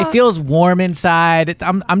just, it feels warm inside.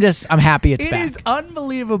 I'm happy it's It back. is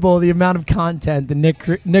unbelievable the amount of content that Nick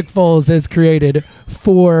Foles has created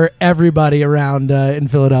for everybody around in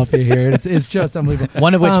Philadelphia here. It's just unbelievable.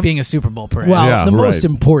 One of which being a Super Bowl parade. Well, Yeah, the right. most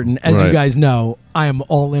important, as you Right. guys know, I am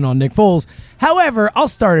all in on Nick Foles. However, I'll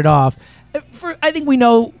start it off. I think we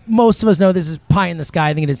know, most of us know this is pie in the sky.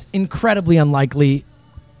 I think it is incredibly unlikely,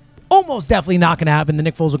 almost definitely not going to happen that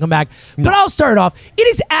Nick Foles will come back. But I'll start off. It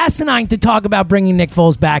is asinine to talk about bringing Nick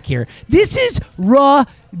Foles back here. This is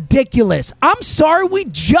ridiculous. I'm sorry, we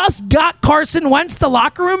just got Carson Wentz the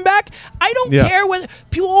locker room back. I don't Yeah. care whether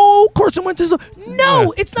people, Carson Wentz is... No, Yeah.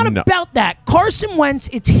 it's not No. about that. Carson Wentz,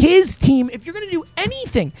 it's his team. If you're going to do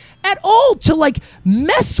anything at all to like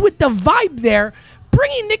mess with the vibe there,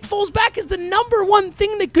 bringing Nick Foles back is the number one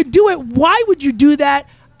thing that could do it. Why would you do that?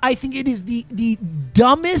 I think it is the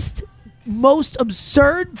dumbest, most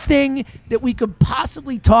absurd thing that we could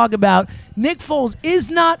possibly talk about. Nick Foles is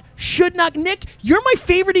not, should not. Nick, you're my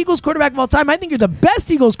favorite Eagles quarterback of all time. I think you're the best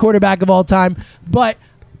Eagles quarterback of all time, but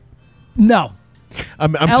no.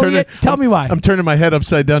 I'm Elliot, tell me why. I'm turning my head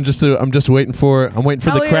upside down I'm waiting for the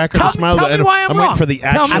Elliot, cracker tell to me- smile. tell me why I'm waiting wrong. for the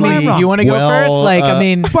Tell me actually. why I'm wrong. You want to go first? Like, I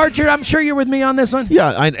mean, Barchard, I'm sure you're with me on this one.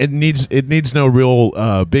 Yeah, it needs no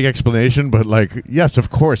real big explanation, but like, yes, of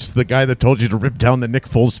course, the guy that told you to rip down the Nick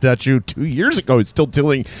Foles statue 2 years ago is still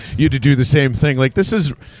telling you to do the same thing. Like, this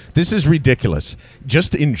is ridiculous.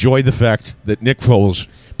 Just enjoy the fact that Nick Foles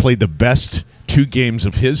played the best 2 games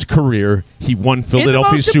of his career. He won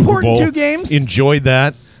Philadelphia most Super important Bowl. 2 games. Enjoy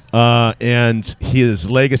that, and his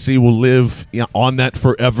legacy will live on that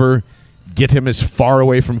forever. Get him as far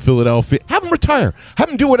away from Philadelphia. Have him retire. Have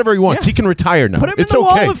him do whatever he wants. Yeah. He can retire now. Put him in It's the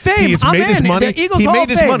okay. Wall of Fame. He's I'm made his in. money. The Eagles He Hall made of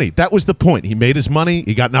his Fame. money. That was the point. He made his money.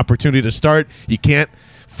 He got an opportunity to start. He can't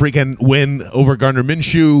freaking win over Gardner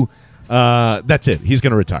Minshew. That's it. He's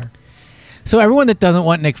going to retire. so everyone that doesn't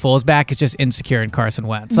want Nick Foles back is just insecure in Carson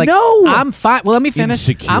Wentz. Like, No! I'm fine. Well, let me finish.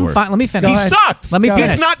 Insecure. I'm fine. Let me finish. He sucks. Let me finish.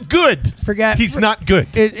 He's not good. Forget- He's not good.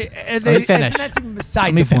 Let me finish. That's even beside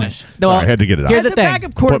Let me the point. finish. Sorry, I had to get it out. Here's As the a thing.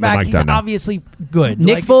 backup Put quarterback, my mic he's down now. obviously good.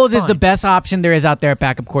 Nick Like, Foles it's is the fine. best option there is out there at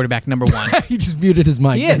backup quarterback, number one. He just muted his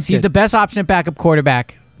mic. He is. That's He's good. the best option at backup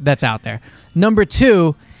quarterback that's out there. Number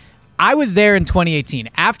 2, I was there in 2018.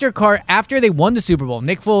 After they won the Super Bowl,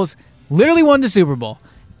 Nick Foles literally won the Super Bowl.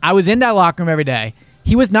 I was in that locker room every day.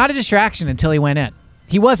 He was not a distraction until he went in.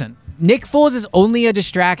 He wasn't. Nick Foles is only a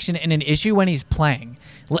distraction and an issue when he's playing.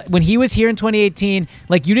 When he was here in 2018,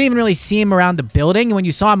 like, you didn't even really see him around the building. And when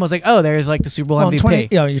you saw him, I was like, oh, there's like the Super Bowl Well, MVP.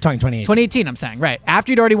 you're talking 2018. 2018, I'm saying, right.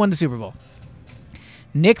 After you'd already won the Super Bowl.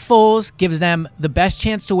 Nick Foles gives them the best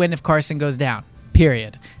chance to win if Carson goes down,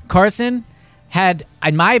 period. Carson had,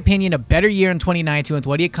 in my opinion, a better year in 2019 with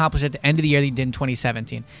what he accomplished at the end of the year than he did in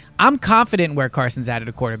 2017. I'm confident in where Carson's at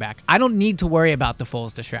a quarterback. I don't need to worry about the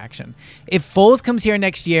Foles distraction. If Foles comes here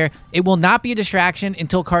next year, it will not be a distraction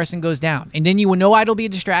until Carson goes down. And then you will know why it'll be a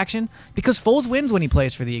distraction because Foles wins when he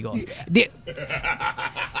plays for the Eagles.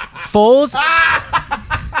 Foles...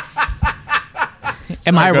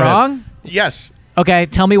 Am I wrong? Yes. Okay,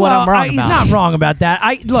 tell me what I'm wrong he's about. not wrong about that.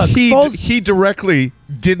 Foles, He directly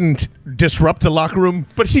didn't disrupt the locker room,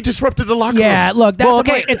 but he disrupted the locker room. yeah, look, that's the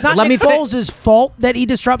point. It's not let Nick me Foles' fault that he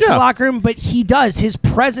disrupts the Yeah. locker room, but he does. His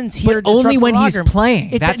presence here But only disrupts when the he's locker room.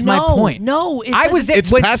 playing. That's my point. No, I was there.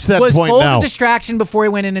 It's past that was point Foles now. a distraction before he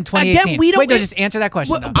went in 2018? Again, we don't. Wait, no, just answer that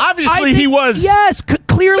question. Well, though. Obviously, I he think- was. Yes,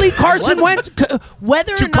 clearly Carson Wentz.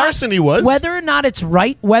 Whether To or not, Carson, he was. Whether or not it's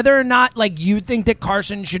right, whether or not like you think that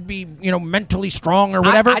Carson should be, mentally strong or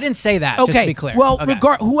whatever. I didn't say that. Okay, Just to be clear. well, Okay.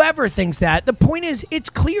 whoever thinks that, the point is, it's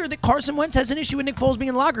clear that Carson Wentz has an issue with Nick Foles being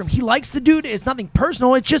in the locker room. He likes the dude. It's nothing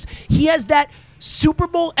personal. It's just he has that Super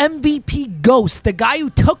Bowl MVP ghost, the guy who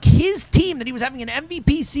took his team that he was having an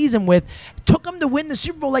MVP season with, took him to win the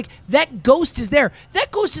Super Bowl. Like, that ghost is there. That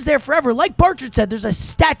ghost is there forever. Like Bartred said, there's a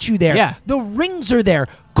statue there. Yeah. The rings are there.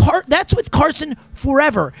 That's with Carson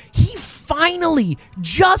forever. He finally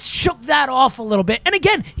just shook that off a little bit. And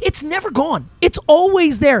again, it's never gone. It's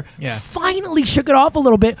always there. Yeah. Finally shook it off a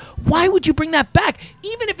little bit. Why would you bring that back?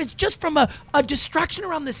 Even if it's just from a distraction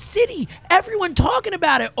around the city. Everyone talking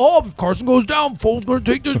about it. Oh, if Carson goes down, Foles going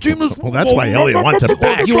to take this team. Well, that's why Elliott wants it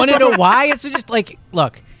back. Do you want to know why? It's just like,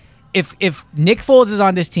 look, if Nick Foles is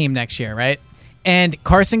on this team next year, right, and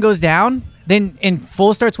Carson goes down, then and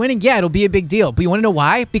Foles starts winning, yeah, it'll be a big deal. But you want to know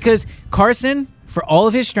why? Because Carson, for all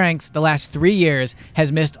of his strengths, the last 3 years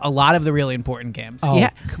has missed a lot of the really important games. Oh, Yeah.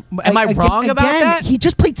 Am I wrong about that? He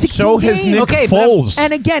just played 16 So games. has Nick Okay, but- Foles.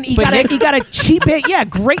 And again, he But got Nick- he got a cheap hit. Yeah,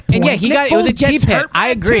 great point. And yeah, Nick it was a Foles gets cheap hit. hurt I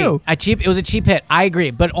bad, agree. too. It was a cheap hit. I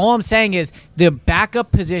agree. But all I'm saying is the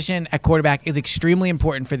backup position at quarterback is extremely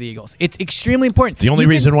important for the Eagles. It's extremely important. The only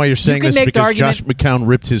reason why you're saying can this is make the because argument- Josh McCown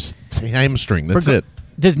ripped his hamstring. That's it.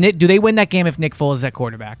 Do they win that game if Nick Foles is at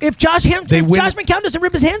quarterback? If Josh McCown doesn't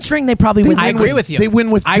rip his hamstring, they probably win. I agree with you. They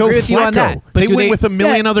win with I Joe agree with you on Flacco. that. But They do win they- with a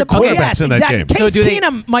million other the- quarterbacks yes, in that exactly. game. Case So do they-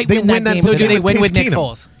 Keenum might they win win that that- game. so So do they with win Case with Nick Keenum.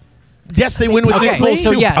 Foles? Yes, they win with Okay, Nick Foles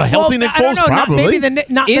so too. yes. A healthy Nick I don't Foles, know. probably. Maybe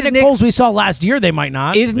not Is the Nick Nick- Foles we saw last year. They might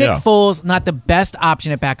not. Is Nick Yeah. Foles not the best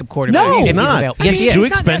option at backup quarterback? No, if he's not. available? I Yes, mean, he He's is. too He's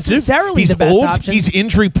not expensive. necessarily He's the best old. option. He's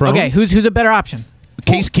injury prone. Okay, who's a better option?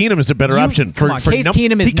 Case Keenum is a better option. come on, Case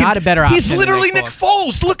Keenum is he can- not a better He's option than literally Nick Nick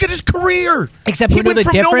Foles. Look at his career. Except he you know went the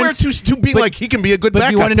from nowhere difference? to be But- like he can be a good But backup.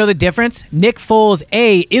 do you want to know the difference? Nick Foles,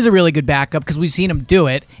 A, is a really good backup because we've seen him do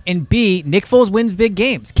it. And B, Nick Foles wins big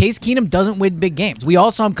games. Case Keenum doesn't win big games. We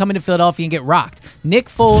all saw him come into Philadelphia and get rocked. Nick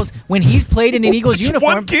Foles, when he's played in an Eagles It's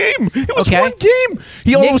uniform... one game. It was Okay. one game.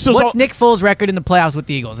 He Nick, almost was what's all- Nick Foles' record in the playoffs with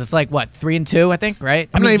the Eagles? It's like, what, 3-2, I think, right?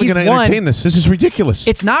 I'm not even he's going to won- entertain this. This is ridiculous.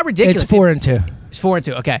 It's not ridiculous. It's 4-2. It's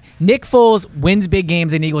 4-2. Okay. Nick Foles wins big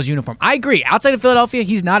games in Eagles uniform. I agree. Outside of Philadelphia,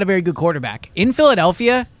 he's not a very good quarterback. In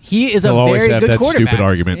Philadelphia, he is He'll a always very have good that quarterback. stupid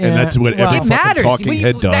argument, Yeah. and that's what Well, every it fucking matters. talking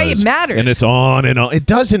head does. It matters. and it's on and on. It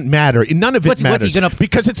doesn't matter. None of it What's he matters gonna-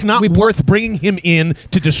 because it's not we- worth bringing him in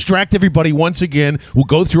to distract everybody once again. We'll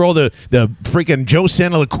go through all the freaking Joe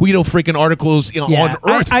Santoliquito freaking articles on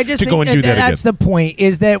Earth I just to think go and do that that's again. the point.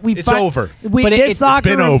 Is that we? It's over. But it's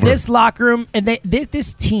been over. This locker room, and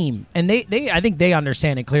this team, and they, I think they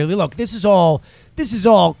understand it clearly. Look, this is all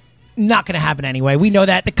not going to happen anyway. We know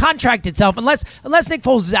that the contract itself, unless Nick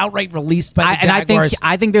Foles is outright released by the Jaguars.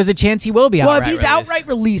 I think there's a chance he will be well, outright if he's released. outright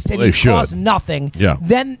released and Well, he they should. costs nothing, Yeah.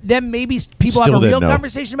 then maybe people Still have a real didn't know.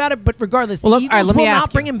 conversation about it. But regardless, Well, the look, Eagles all right, let me will ask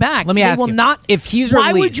not bring you. him back. Let me They ask will you. not. If he's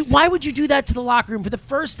why released- why would you do that to the locker room for the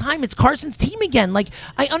first time? It's Carson's team again. Like,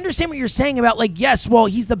 I understand what you're saying about, like, yes, well,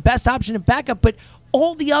 he's the best option at backup, but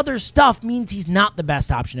all the other stuff means he's not the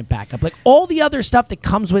best option at backup. Like, all the other stuff that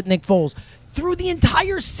comes with Nick Foles through the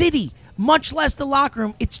entire city, much less the locker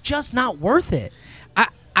room, it's just not worth it.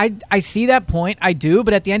 I see that point. I do.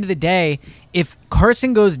 But at the end of the day, if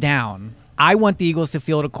Carson goes down, I want the Eagles to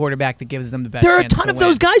field a quarterback that gives them the best There are a chance ton to of win.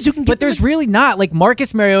 those guys who can get But there's them- really not. Like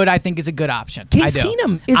Marcus Mariota, I think is a good option. Case I do.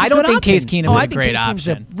 Keenum is I a don't good think option. Case Keenum Oh, is I a think great Case Keenum's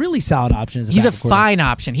option. a really solid option. As a He's a backup quarterback. fine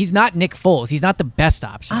option. He's not Nick Foles. He's not the best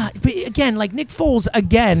option. But again, like Nick Foles,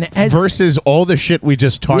 again, has versus all the shit we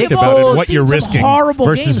just talked Nick about Foles and what you're seen some risking. horrible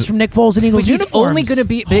versus games from Nick Foles in Eagles But he's uniforms. only going to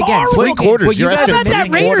be. But again, Horrible three games. quarters. What you You're guys at How are the about that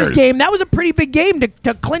missing- Raiders quarters. game? That was a pretty big game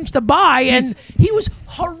to clinch the bye, and he was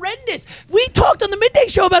horrendous. We talked on the midday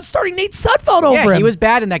show about starting Nate Sutton. Sudfeld over him. He was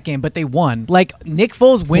bad in that game, but they won. Like, Nick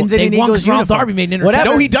Foles wins it in Eagles Ronald uniform. Darby made an Whatever.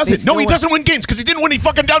 interception. No, he doesn't. No, he doesn't win games because he didn't when he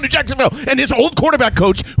fucking down to Jacksonville. And his old quarterback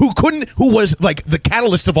coach, who was like the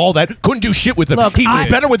catalyst of all that, couldn't do shit with him. Look, he was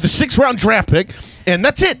better with the 6th round draft pick, and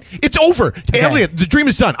that's it. It's over. Elliot, the dream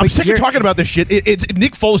is done. I'm sick of talking about this shit.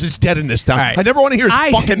 Nick Foles is dead in this town. Right. I never want to hear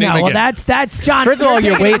his fucking name again. Well, that's John. First of all,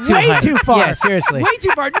 you're way too far. Yeah, seriously. Way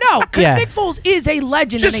too far. No, because Nick Foles is a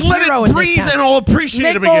legend Just and a let hero it in this breathe town. and I'll appreciate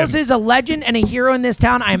Nick him again. Foles is a legend and a hero in this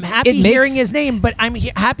town. I'm happy hearing his name, but I'm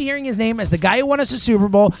happy hearing his name as the guy who won us a Super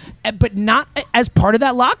Bowl, but not as part of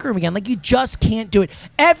that locker room again. Like, you just can't do it.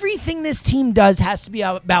 Everything this team does has to be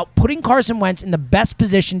about putting Carson Wentz in the best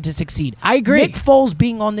position to succeed. I agree. Nick Foles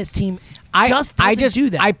being on this team doesn't do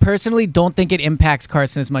that. I personally don't think it impacts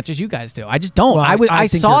Carson as much as you guys do. I just don't. Well, I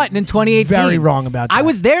think saw you're it in 2018. Very wrong about that. I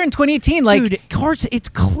was there in 2018. Like, dude, Carson, it's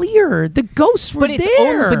clear the ghosts were but it's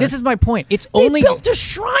there. but this is my point. It's they only built a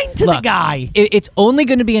shrine to the Look, guy. It's only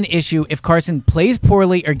going to be an issue if Carson plays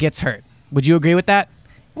poorly or gets hurt. Would you agree with that?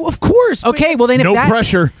 Well, of course. Okay, well then if No that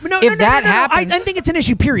pressure. If that happens, I think it's an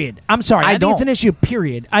issue. Period. I'm sorry. I think it's an issue.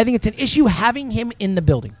 Period. I think it's an issue having him in the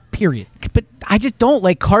building. Period. But I just don't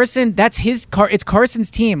like Carson. That's his car. It's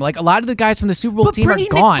Carson's team. Like, a lot of the guys from the Super Bowl team are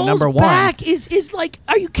bringing gone. Nick Foles Number one. back is like,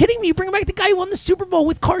 are you kidding me? You bring back the guy who won the Super Bowl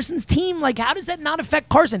with Carson's team. Like, how does that not affect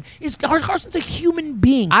Carson? Carson's a human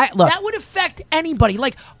being. Look, that would affect anybody.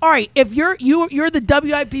 Like, all right, if you're the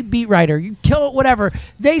WIP beat writer, you kill it, whatever.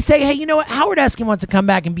 They say, hey, you know what? Howard Eskin wants to come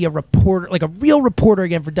back and be a reporter, like a real reporter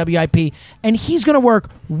again for WIP, and he's going to work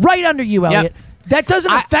right under you, Elliot. Yep. That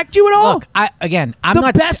doesn't affect you at all. Look, I'm the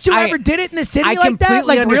not best who ever did it in the city like that.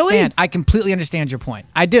 Like, really? I completely understand your point.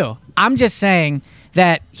 I do. I'm just saying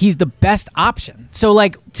that he's the best option. So,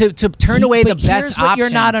 like, to turn away the best here's what option. you're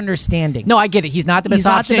not understanding. No, I get it. He's not the best He's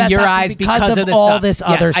not option the in best your option eyes because of of all stuff. this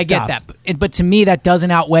other yes, I get stuff. that. But to me, that doesn't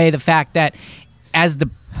outweigh the fact that as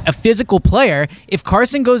a physical player, if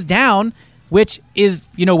Carson goes down, which is,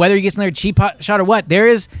 whether he gets another cheap shot or what, there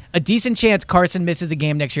is a decent chance Carson misses a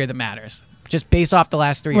game next year that matters. Just based off the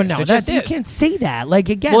last 3 years. Well, no, it just you is. can't say that. Like,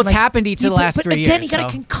 again, well, it's happened each of the last 3 years. Again, he got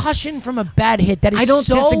a concussion from a bad hit. That is I don't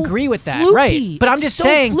so disagree with that, fluky. right? But I'm just so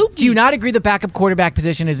saying, fluky. do you not agree the backup quarterback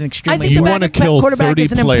position is an I extremely think You the wanna backup kill quarterback 30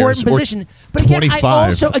 is an players important or position. But again,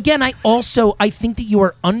 25. I think that you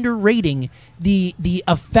are underrating the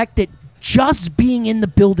effect that just being in the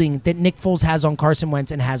building that Nick Foles has on Carson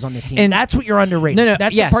Wentz and has on this team. And that's what you're underrating. No,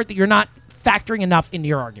 that's yes. the part that you're not factoring enough into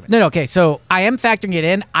your argument. No, okay. So I am factoring it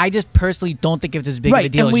in. I just personally don't think it's as big of a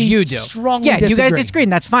deal and as we you do. Strongly you guys disagree. disagree,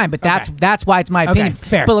 and that's fine. But that's why it's my Okay, opinion.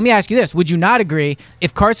 fair. But let me ask you this: would you not agree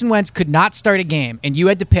if Carson Wentz could not start a game and you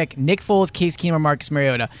had to pick Nick Foles, Case Keenum, or Marcus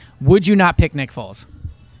Mariota? Would you not pick Nick Foles?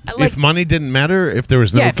 If money didn't matter, if there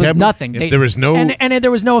was no if it was nothing, if there was no and there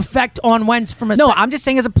was no effect on Wentz from a No, I'm just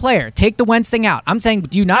saying as a player, take the Wentz thing out. I'm saying,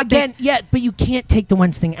 do you not again? Yeah, but you can't take the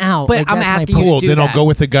Wentz thing out. But Like, I'm that's my asking point. you cool, to do then that. I'll go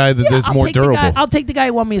with the guy that is I'll more take the durable. guy- I'll take the guy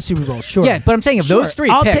who won me a Super Bowl. Sure. Yeah, but I'm saying if those three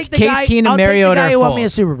I'll pick, take the Case guy, Keenum, I'll take the Mariota, guy or who won me a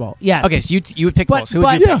Foles. Super Bowl. Yes. Okay, so you would pick But, Foles. Who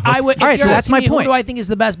would you pick? I would. All right, if you're so that's asking my me point. Who do I think is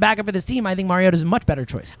the best backup for this team? I think Mariota is a much better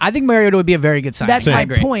choice. I think Mariota would be a very good sign. That's I my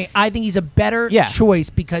agree. point. I think he's a better Yeah. choice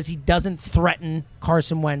because he doesn't threaten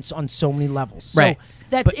Carson Wentz on so many levels. So Right.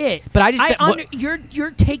 that's But- it. but I just said- what-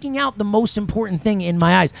 you're taking out the most important thing in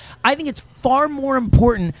my eyes. I think it's far more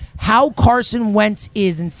important how Carson Wentz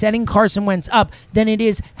is and setting Carson Wentz up than it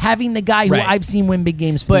is having the guy who Right. I've seen win big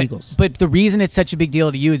games for the Eagles. But the reason it's such a big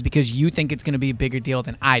deal to you is because you think it's going to be a bigger deal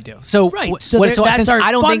than I do. So Right. what- So, what- that's since our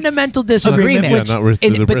I don't think- fundamental disagreement. agreement. Which, Yeah, not with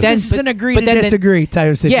and- the but rest. then this is an agree but to then- disagree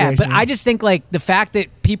type of situation. Yeah, but I just think like the fact that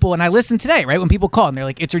people, and I listened today, right, when people call and they're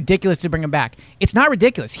like, it's ridiculous to bring him back. It's not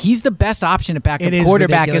ridiculous. He's the best option at backup It is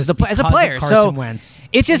quarterback ridiculous as a because of player. Carson So Wentz.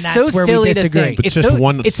 it's just And so that's where we silly to disagree. think. But It's just so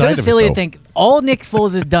one it's side so of it, silly to though. think all Nick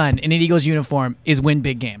Foles has done in an Eagles uniform is win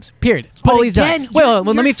big games. Period. It's But all he's again, done. Wait, you're-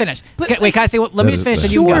 let me finish. but Wait, can I say? Let me just finish.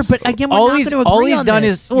 and you can Sure, go. but again, we're all not he's going to agree all he's on done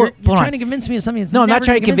this. is You're hold on. trying to convince me of something that's No, I'm not never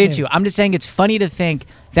trying to gonna convince you. I'm just saying it's funny to think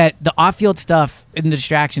that the off-field stuff and the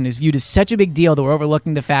distraction is viewed as such a big deal that we're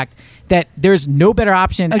overlooking the fact that there's no better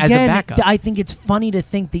option as a Again, backup. I think it's funny to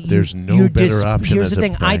think that you. There's no you better option Here's as the a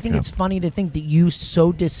thing. I think backup. it's funny to think that you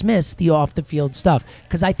so dismiss the off the field stuff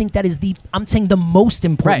because I think that is I'm saying the most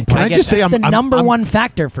important. Right. part. Can I get just say that. I'm the number one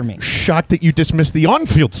factor for me. Shocked that you dismissed the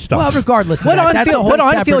on-field stuff. Well, regardless, What of that, that's a on-field- whole what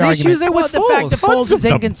on-field separate issues argument. there with the fact that Foles? Foles is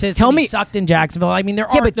them. inconsistent. Tell me- he sucked in Jacksonville. I mean, there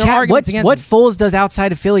Yeah, are but there are Chad, arguments against what him. Foles does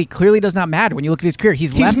outside of Philly clearly does not matter when you look at his career.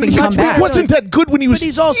 He's left and come much back. better. Wasn't that good when he was But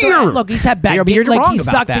he's also here? look. He's had bad. But games. you're Like wrong he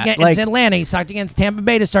about sucked that. against Like- Atlanta. He sucked against Tampa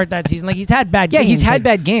Bay to start that season. Like he's had bad. Yeah, games. he's had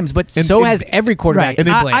bad games, but so has every quarterback Right. in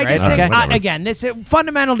I England, just right? think, Okay. again, this is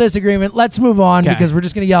fundamental disagreement. Let's move on Okay. because we're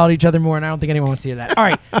just going to yell at each other more, and I don't think anyone wants to hear that. All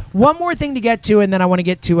right, one more thing to get to, and then I want to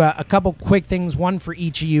get to a couple quick things, one for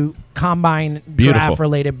each of you, combine Beautiful. draft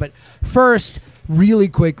related. But first, really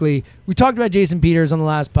quickly, we talked about Jason Peters on the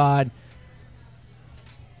last pod.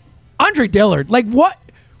 Andre Dillard, like what?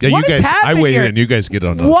 Yeah, what you has guys. I happened weighed here? in. You guys get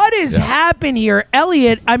on. What has happened here,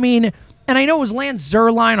 Elliot? I mean, and I know it was Lance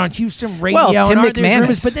Zierlein on Houston radio. Well, Tim and aren't there McManus.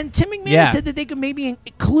 rumors, but then Tim McManus Yeah. said that they could maybe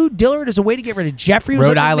include Dillard as a way to get rid of Jeffrey. Was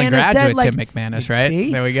Rhode what Island McManus graduate said. Like, Tim McManus, right?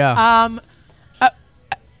 see? There we go.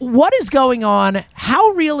 What is going on? How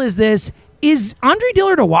real is this? Is Andre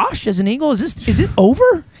Dillard a wash as an Eagle? Is it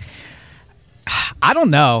over? I don't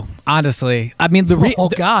know, honestly. I mean, Oh,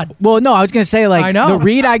 God. Well, no, I was gonna say like I know. the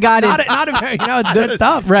read I got Not in. a very, it's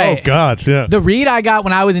tough. Right. Oh God, yeah. The read I got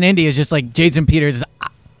when I was in Indy is just like Jason Peters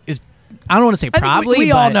is I don't want to say I think probably.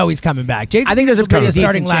 we all but know he's coming back. Jason I think there's a Peters will be pretty the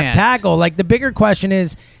starting decent left chance. tackle. Like the bigger question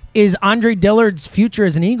is Andre Dillard's future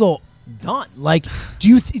as an Eagle done? Like, do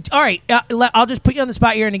you? All right, I'll just put you on the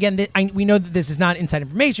spot here. And again, we know that this is not inside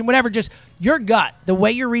information. Whatever, just your gut, the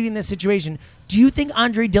way you're reading this situation. Do you think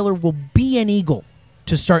Andre Dillard will be an Eagle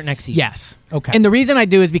to start next season? Yes. Okay. And the reason I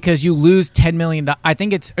do is because you lose $10 million. I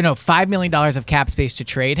think it's $5 million of cap space to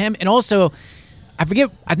trade him, and also I think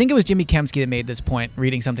it was Jimmy Kemsky that made this point.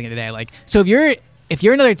 Reading something today, like, so if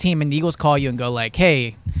you're another team and the Eagles call you and go like,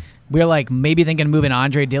 hey, we're like maybe thinking of moving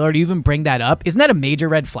Andre Dillard. Do you even bring that up? Isn't that a major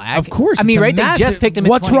red flag? Of course. I mean, it's a right? massive- They just picked him. At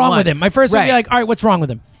What's wrong 21. with him? My first thing would be Right. like, all right, what's wrong with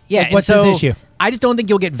him? Yeah, Like, what's and so his issue? I just don't think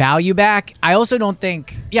you'll get value back. I just don't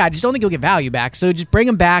think you'll get value back. So just bring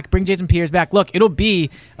him back, bring Jason Peters back. Look, it'll be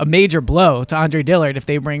a major blow to Andre Dillard if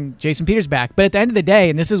they bring Jason Peters back. But at the end of the day,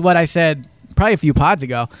 and this is what I said probably a few pods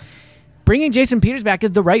ago, bringing Jason Peters back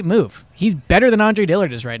is the right move. He's better than Andre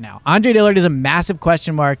Dillard is right now. Andre Dillard is a massive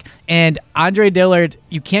question mark, and Andre Dillard,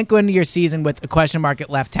 you can't go into your season with a question mark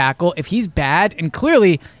at left tackle. If he's bad, and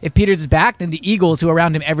clearly if Peters is back, then the Eagles, who are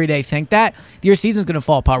around him every day, think that, your season's going to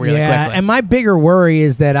fall apart really quickly. And my bigger worry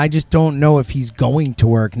is that I just don't know if he's going to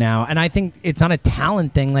work now. And I think it's not a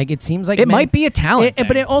talent thing. Like, it seems like It might be a talent thing.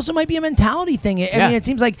 but it also might be a mentality thing. I Yeah. mean, it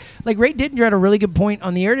seems like Ray Dittinger had a really good point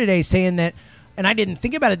on the air today, saying that. And I didn't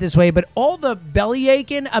think about it this way, but all the belly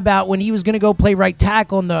aching about when he was going to go play right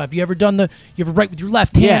tackle and have you ever right with your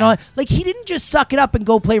left hand? Yeah. Like, he didn't just suck it up and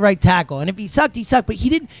go play right tackle. And if he sucked, he sucked. But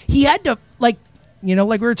he had to, like we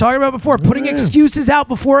were talking about before, putting excuses out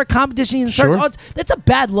before a competition even starts. Sure. That's a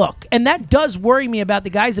bad look. And that does worry me about the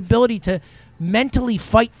guy's ability to mentally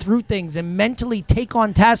fight through things and mentally take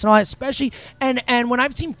on tasks and all that, especially and when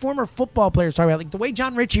I've seen former football players talk about, like, the way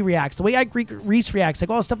John Ritchie reacts, the way Ike Reese reacts,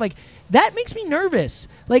 like all stuff like that makes me nervous.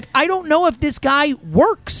 Like, I don't know if this guy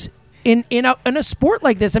works in a sport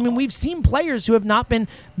like this. I mean, we've seen players who have not been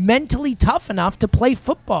mentally tough enough to play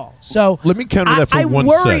football. So Let me counter that for I one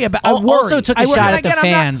worry sec. about. Also took a I worry- shot and at the again,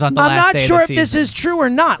 fans on the I'm last not day of sure the if this season. is true or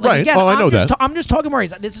not. Like, Right. again, Oh, I know that. I'm just talking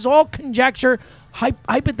worries. This is all conjecture,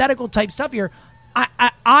 hypothetical type stuff here.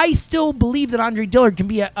 I still believe that Andre Dillard can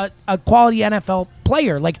be a quality NFL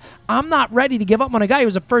player. Like, I'm not ready to give up on a guy who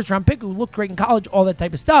was a first-round pick who looked great in college, all that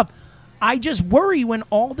type of stuff. I just worry when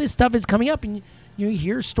all this stuff is coming up and you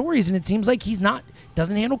hear stories and it seems like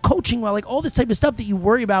doesn't handle coaching well, like all this type of stuff that you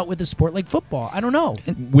worry about with a sport like football. I don't know.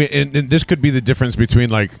 And this could be the difference between,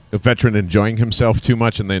 like, a veteran enjoying himself too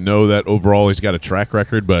much and they know that overall he's got a track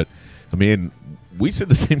record. But, I mean, we said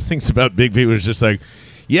the same things about Big V. It was just like,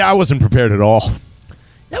 yeah, I wasn't prepared at all.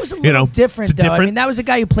 That was a little different, it's though. I different. mean, that was a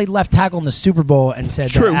guy who played left tackle in the Super Bowl and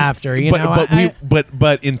said that after.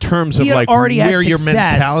 But in terms of, He had like, already had where your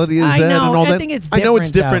success. mentality is I at know, and all I that. think it's I know it's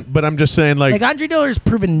different, different, but I'm just saying, like Andre Dillard's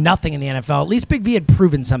proven nothing in the NFL. At least Big V had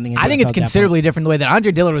proven something in the I think NFL it's at that point. considerably different the way that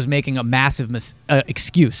Andre Dillard was making a massive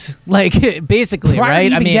excuse, like basically, Prior to right?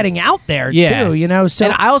 even getting out there, yeah. too, So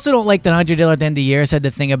and I also don't like that Andre Dillard at the end of the year said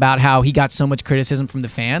the thing about how he got so much criticism from the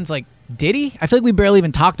fans. Like, did he? I feel like we barely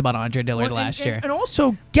even talked about Andre Dillard last year. And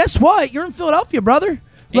also, guess what? You're in Philadelphia, brother.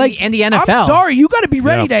 And the NFL. I'm sorry, you got to be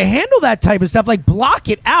ready Yeah. to handle that type of stuff. Like, block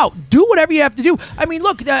it out. Do whatever you have to do. I mean,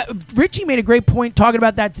 look, Richie made a great point talking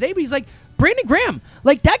about that today, but he's like, Brandon Graham,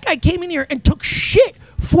 like, that guy came in here and took shit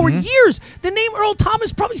for years. The name Earl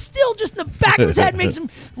Thomas probably still just in the back of his head makes him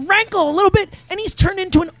rankle a little bit, and he's turned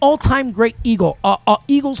into an all-time great Eagle,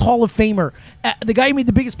 Eagles Hall of Famer, the guy who made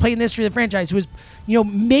the biggest play in the history of the franchise, who has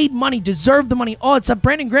made money, deserved the money, all that stuff.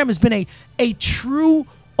 Brandon Graham has been a true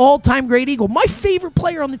all-time great Eagle. My favorite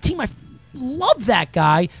player on the team. I love that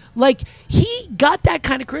guy. Like, he got that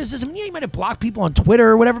kind of criticism. Yeah, he might have blocked people on Twitter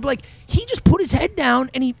or whatever, but like, he just put his head down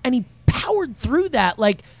and he powered through that.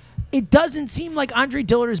 Like, it doesn't seem like Andre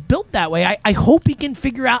Dillard is built that way. I hope he can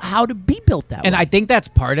figure out how to be built that way. And I think that's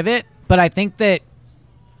part of it, but I think that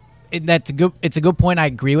it's a good point. I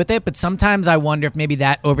agree with it, but sometimes I wonder if maybe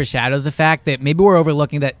that overshadows the fact that maybe we're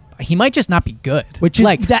overlooking that he might just not be good. Which is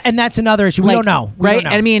and that's another issue. We don't know. Right?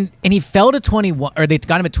 Don't know. I mean, and he fell to 21, or they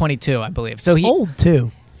got him at 22, I believe. So he's old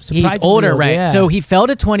too. He's older, old, right? Yeah. So he fell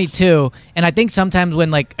to 22, and I think sometimes when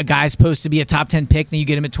like a guy's supposed to be a top 10 pick, then you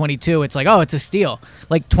get him at 22, it's like, oh, it's a steal.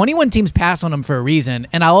 Like 21 teams pass on him for a reason.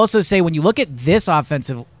 And I'll also say when you look at this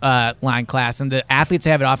offensive line class and the athletes they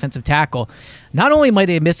have at offensive tackle, not only might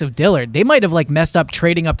they miss of Dillard, they might have like messed up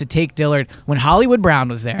trading up to take Dillard when Hollywood Brown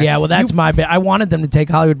was there. Yeah, well, that's my bit. I wanted them to take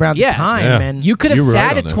Hollywood Brown at the time, and you could have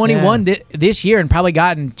sat at 21 Yeah. this year and probably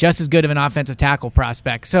gotten just as good of an offensive tackle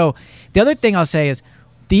prospect. So the other thing I'll say is,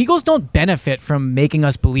 the Eagles don't benefit from making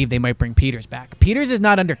us believe they might bring Peters back. Peters is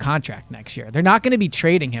not under contract next year. They're not going to be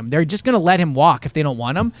trading him. They're just going to let him walk if they don't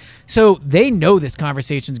want him. So they know this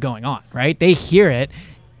conversation's going on, right? They hear it.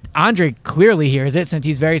 Andre clearly hears it since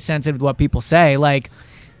he's very sensitive to what people say. Like,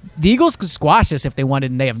 the Eagles could squash this if they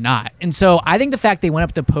wanted, and they have not. And so I think the fact they went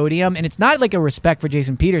up to the podium, and it's not like a respect for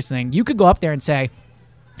Jason Peters thing. You could go up there and say,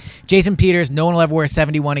 Jason Peters, no one will ever wear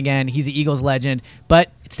 71 again. He's an Eagles legend, but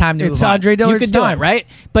it's time to move on. It's Andre Dillard's You could do time. it, right?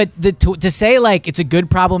 But to say, like, it's a good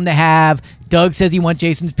problem to have, Doug says he wants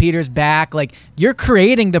Jason Peters back, like, you're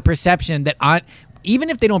creating the perception that even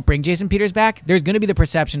if they don't bring Jason Peters back, there's going to be the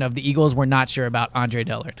perception of the Eagles were not sure about Andre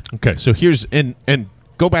Dillard. Okay, so here's and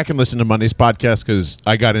go back and listen to Monday's podcast because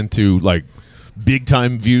I got into like big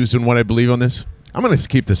time views and what I believe on this. I'm going to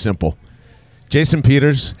keep this simple. Jason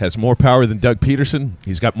Peters has more power than Doug Peterson.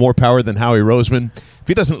 He's got more power than Howie Roseman. If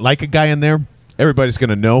he doesn't like a guy in there, everybody's going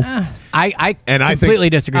to know. I think- completely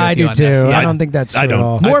disagree with I you do on too. this. Yeah. I don't think that's true I at don't.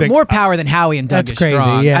 all. I think- More power than Howie and Doug That's is crazy.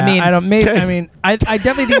 strong. Yeah, I mean, I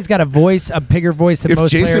definitely think he's got a bigger voice than If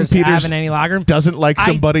most Jason players have Peters in any locker room. doesn't like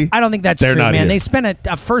somebody, I don't think that's they're true, not man. here. They spent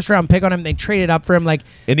a first round pick on him. They traded up for him. Like,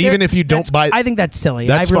 And even if you don't that's- buy- I think that's silly.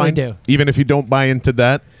 That's I really fine. do. Even if you don't buy into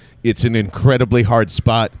that, it's an incredibly hard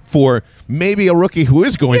spot for maybe a rookie who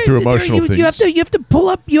is going through emotional things. You have to pull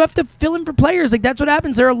up. You have to fill in for players. Like, that's what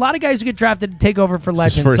happens. There are a lot of guys who get drafted to take over for It's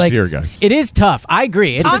legends. his first like, year, guys. it is tough. I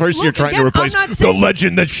agree. It's It's his I'm- first year look, trying again, to replace I'm not the saying-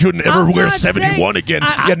 legend that shouldn't ever I'm wear not 71 saying- again.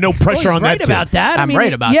 I- You had no pressure well, on he's that right kid. about that. I'm I mean,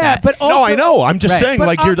 right about yeah, that. but also, No, I know. I'm just Right. saying, but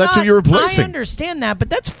like, I'm that's not- who you're replacing. I understand that, but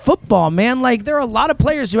that's football, man. Like, there are a lot of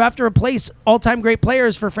players who have to replace all-time great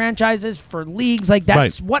players for franchises, for leagues. Like,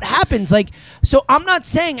 that's Right. what happens. Like, so I'm not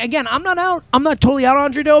saying, again, I'm not totally out on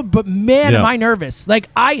Andre Dillard, but man, Yeah. am I nervous. Like,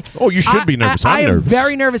 Oh, you should be nervous. I'm I am nervous.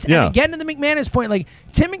 very nervous. Yeah. And again, to the McManus point, like,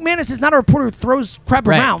 Tim McManus is not a reporter who throws crap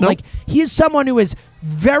Right. around. Nope. Like, he is someone who is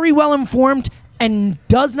very well informed and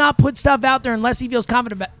does not put stuff out there unless he feels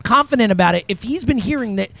confident about it. If he's been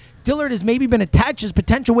hearing that Dillard has maybe been attached as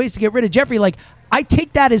potential ways to get rid of Jeffrey, like, I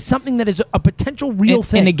take that as something that is a potential real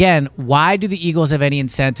thing. And again, why do the Eagles have any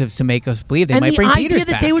incentives to make us believe they and might the bring idea Peters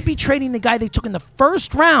that back? they would be trading the guy they took in the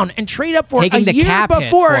first round and trade up for Taking a the year cap hit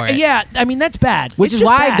before, for it. yeah, I mean, that's bad. Which It's is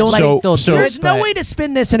just why I bad. don't Like, like those. there's no but- way to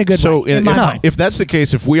spin this in a good So way. In my mind. if that's the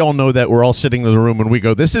case, if we all know that we're all sitting in the room and we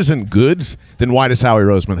go, this isn't good, then why does Howie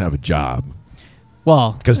Roseman have a job?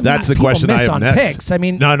 Well, Because that's the People question I miss have on next. picks. I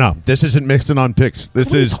mean- no, this isn't mixing on picks. This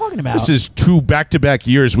What are you is talking about? This is 2 back-to-back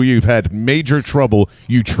years where you've had major trouble.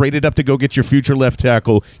 You traded up to go get your future left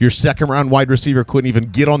tackle. Your second-round wide receiver couldn't even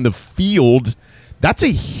get on the field. That's a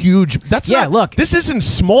huge. That's Yeah, not, look. This isn't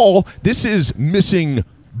small. This is missing.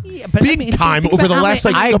 Yeah, but Big I mean, time think over about the how last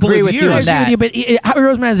many- I couple agree of with you years. on I agree that. with you, but Howie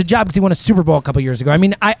Roseman has a job because he won a Super Bowl a couple years ago. I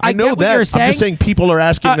mean, I know get what that. you're I'm saying. just saying people are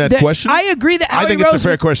asking that question. I agree that I Howie think it's a Roseman-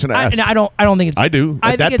 fair question to ask. I don't think it's. I do. I At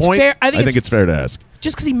think that it's point, fair. I think it's fair to ask.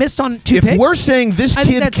 Just because he missed on 2 If picks. we're saying this I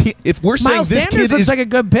think kid, that's- if we're saying Miles this Sanders kid looks is like a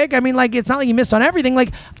good pick. I mean, like, it's not like he missed on everything.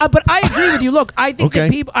 Like, but I agree with you. Look, I think Okay.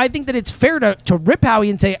 that people. I think that it's fair to rip Howie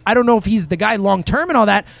and say I don't know if he's the guy long term and all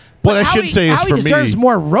that. What But I should Howie, say is Howie for me- deserves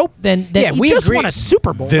more rope than Yeah, he we just agree. won a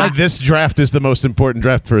Super Bowl. then Like, this draft is the most important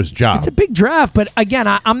draft for his job. it's a big draft, but again,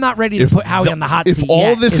 I'm not ready to put Howie on the hot if seat. all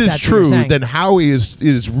yet, this if is that's what you're true, saying. then Howie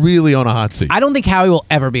is really on a hot seat. I don't think Howie will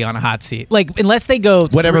ever be on a hot seat. Like, unless they go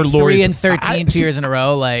Whatever 3 Lori's- and 13 2 years in a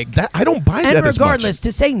row. Like that, I don't buy that. And as regardless, much.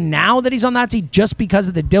 to say now that he's on that seat just because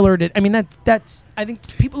of the Dillard, I mean that's I think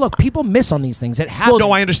people miss on these things. It happens.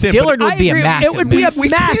 No, I understand. Dillard but would be a agree. massive It would be a miss. We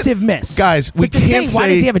can't- massive miss, guys, we But to say can't why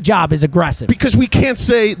say- does he have a job is aggressive. because we can't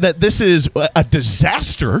say that this is a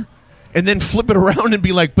disaster. And then flip it around and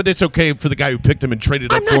be like, but it's okay for the guy who picked him and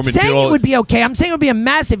traded I'm up for him. not and saying did all it would be okay. I'm saying it would be a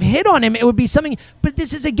massive hit on him. It would be something. But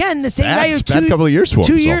this is again the same Bad- guy who bad couple of years for him,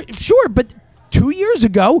 2 so. years. Sure, but 2 years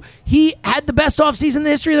ago he had the best offseason in the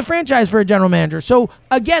history of the franchise for a general manager. So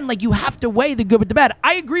again, like you have to weigh the good with the bad.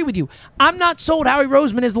 I agree with you. I'm not sold Howie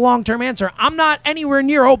Roseman is the long-term answer. I'm not anywhere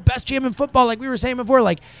near best GM in football like we were saying before.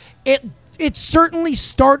 Like it's certainly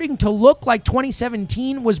starting to look like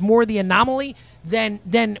 2017 was more the anomaly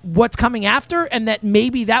than what's coming after, and that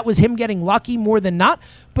maybe that was him getting lucky more than not.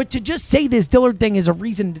 But to just say this Dillard thing is a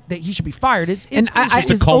reason that he should be fired is And it's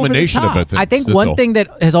Just a culmination of it. I think That's one all. thing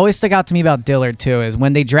that has always stuck out to me about Dillard too is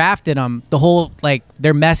when they drafted him, the whole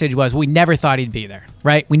their message was we never thought he'd be there,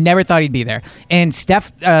 right? We never thought he'd be there. And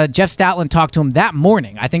Jeff Stoutland talked to him that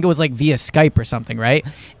morning. I think it was via Skype or something, right?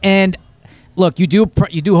 And look, you do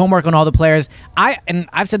homework on all the players.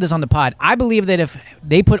 I've said this on the pod. I believe that if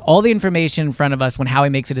they put all the information in front of us when Howie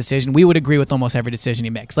makes a decision, we would agree with almost every decision he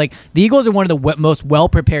makes. Like the Eagles are one of the most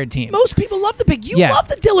well-prepared teams. Most people love the pick. You Yeah. love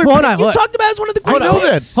the Dillard Hold pick. on, You hold- talked about it as one of the great know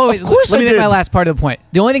picks. that. Hold on, Of course let me I make my did. last part of the point.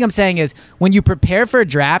 The only thing I'm saying is when you prepare for a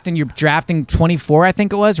draft and you're drafting 24, I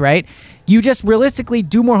think it was, right? You just realistically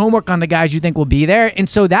do more homework on the guys you think will be there. And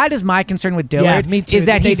so that is my concern with Dillard. Yeah, me too. Is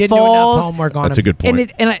that they he didn't do enough falls. homework on That's him. a good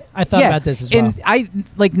point. I thought about this as well. And I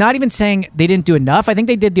not even saying they didn't do enough. I think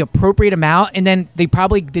they did the appropriate amount, and then they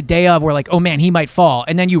probably the day of were like, "Oh man, he might fall,"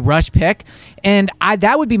 and then you rush pick. And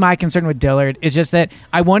that would be my concern with Dillard is just that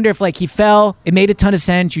I wonder if he fell. It made a ton of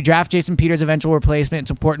sense. You draft Jason Peters' eventual replacement.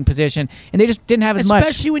 It's an important position, and they just didn't have as much.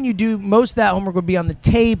 Especially when you do most of that homework would be on the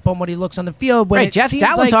tape, on what he looks on the field. When Right, it Jeff seems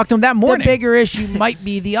Stoutland like talked to him that morning. The bigger issue might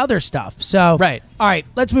be the other stuff. So Right. All right,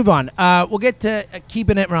 let's move on. We'll get to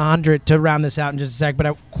keeping it 100 to round this out in just a sec. But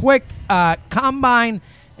a quick combine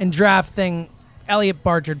and draft thing. Elliot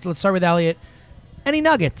Barchard. Let's start with Elliot. Any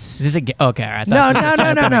nuggets? Is this a okay? All right, No.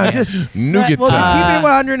 Yeah. Just Nougat we'll keep time. it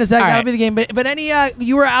 100 in a second. all That'll right. be the game. But any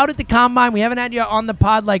you were out at the combine. We haven't had you on the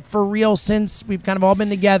pod for real since we've kind of all been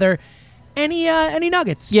together. Any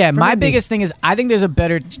nuggets? Yeah, from my Indy? biggest thing is I think there's a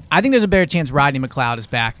better chance Rodney McLeod is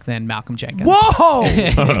back than Malcolm Jenkins. Whoa,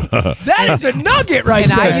 that is a nugget right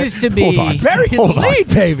And there. I used to be Hold on. Very in Hold the on. lead,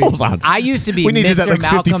 baby. Hold on. I used to be We needed that, Mr.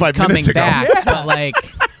 Malcolm's 55 coming minutes ago. back,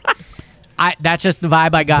 but that's just the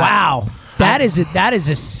vibe I got. Wow, that is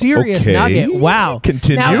a serious Okay. nugget. Wow.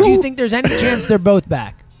 Continue. Now, do you think there's any chance they're both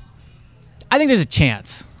back? I think there's a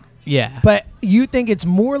chance. Yeah, But you think it's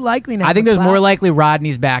more likely now? I think there's McLeod- more likely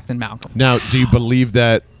Rodney's back than Malcolm. Now, do you believe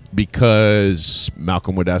that because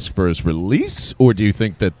Malcolm would ask for his release, or do you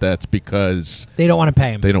think that that's because they don't want to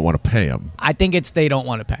pay him. they don't want to pay him? I think it's they don't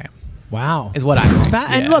want to pay him. Wow, Is what I think.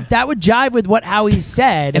 And Yeah. look, that would jive with what Howie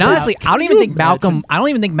said. And about- honestly, I don't even think Malcolm. I don't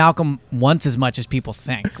even think Malcolm wants as much as people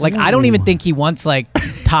think. I don't even think he wants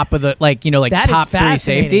top of the That is top three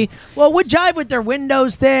fascinating. safety. Well, it would jive with their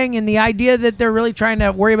Windows thing and the idea that they're really trying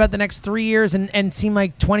to worry about the next 3 years and seem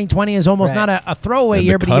like 2020 is almost Right. not a throwaway And the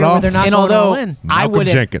year, but a year where cutoff? they're not And going all although in. I Malcolm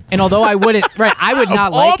wouldn't, Jenkins. and although I wouldn't, right, I would not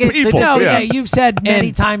Of all like it. people. No, Yeah. you've said many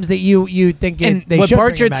And- times that you think And they what should bring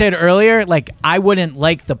him Burchard back. said earlier, I wouldn't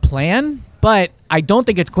like the plan, but I don't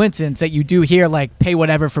think it's coincidence that you do hear pay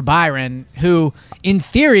whatever for Byron, who in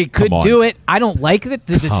theory could Come on. do it. I don't like the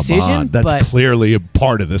decision, Come on. That's but clearly a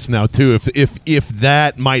part of this now too. If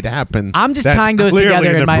that might happen, I'm just that's tying those clearly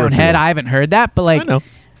together in the my own head. peripheral. I haven't heard that, but I know.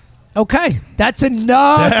 Okay, that's a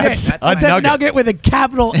nugget. That's a nugget. nugget with a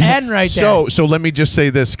capital N right there. So let me just say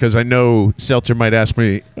this because I know Seltzer might ask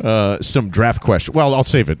me some draft question. Well, I'll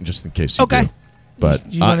save it just in case. You Okay. do.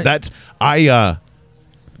 But You wanna-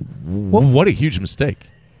 what a huge mistake.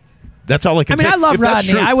 That's all I can say. I love If that's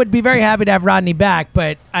Rodney. true- I would be very happy to have Rodney back,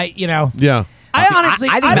 but Yeah. I honestly,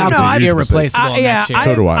 I think don't know. Malcolm's I- irreplaceable yeah, next year.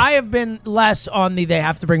 So do I. I have been less on they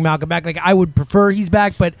have to bring Malcolm back. I would prefer he's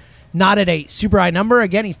back, but not at a super high number.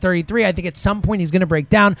 Again, he's 33. I think at some point he's going to break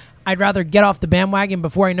down. I'd rather get off the bandwagon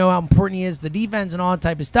before I know how important he is to the defense and all that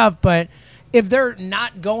type of stuff. But if they're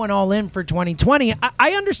not going all in for 2020,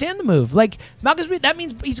 I understand the move. Malcolm's, that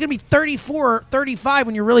means he's going to be 34, 35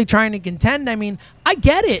 when you're really trying to contend. I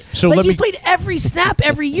get it. So let he's me- played every snap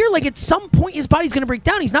every year. At some point his body's going to break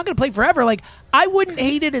down. He's not going to play forever. I wouldn't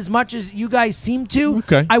hate it as much as you guys seem to.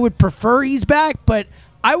 Okay. I would prefer he's back, but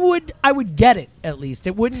I would get it at least.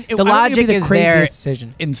 It wouldn't. The I don't think logic it'd be the is craziest there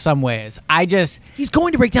decision. in some ways. He's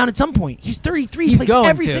going to break down at some point. He's 33. He He's plays going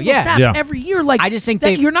every to, single yeah. snap Yeah. every year. Like I just think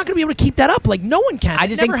that you're not going to be able to keep that up. Like no one can. I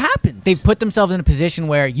just it never think happens. They've put themselves in a position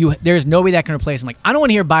where there's nobody that can replace him. Like I don't want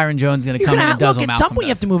to hear Byron Jones going to You're come in gonna and does look what at Malcolm some point. You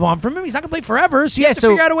have does. to move on from him. He's not going to play forever. So you Yeah, have to so-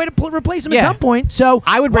 figure out a way to replace him at Yeah. some point. So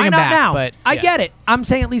I would bring why him not back, now? but, I yeah. get it. I'm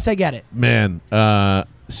saying at least I get it. Man,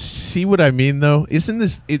 see what I mean though? Isn't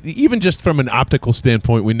this even just from an optical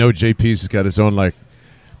standpoint? We know JP's has got his own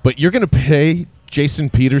but you're going to pay Jason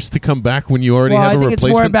Peters to come back when you already Well, have I a think it's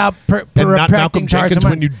replacement, more about and not Malcolm protecting Jenkins Carson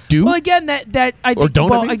when you Wentz. do. Well, again, that I Or think. don't,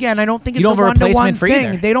 Well, I mean? again, I don't think You it's a don't have a one-to-one replacement for thing.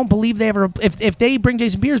 either. They don't believe they have if they bring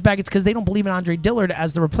Jason Peters back, it's because they don't believe in Andre Dillard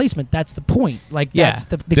as the replacement. That's the point. Yeah. That's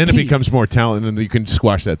the then key. it becomes more talent, and you can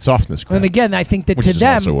squash that softness. crap. And again, I think that Which to is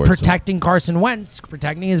them, also worse, protecting Carson Wentz,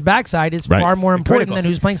 protecting his backside is Right. far more important Critical. than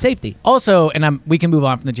who's playing safety. Also, and we can move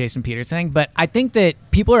on from the Jason Peters thing, but I think that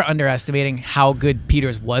people are underestimating how good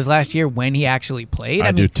Peters was last year when he actually played.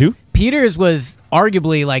 I do too. Peters was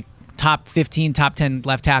arguably like top 15, top 10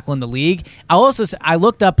 left tackle in the league. I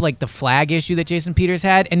looked up like the flag issue that Jason Peters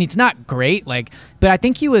had, and it's not great. But I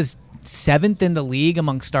think he was 7th in the league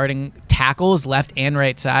among starting tackles, left and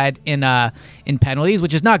right side in penalties,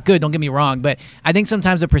 which is not good. Don't get me wrong, but I think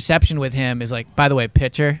sometimes the perception with him is like, by the way,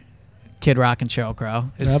 pitcher. Kid Rock and Sheryl Crow.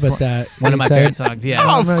 is How about that? One of my Excited? favorite songs. Yeah.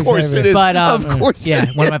 Oh, of course it is. But of course, yeah,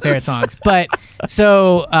 one of my favorite songs. But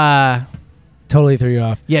so Totally threw you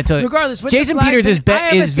off. yeah, totally. Regardless, with Jason the flag Peters thing, I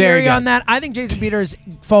have is a very theory good. on that. I think Jason Peters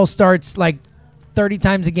false starts like 30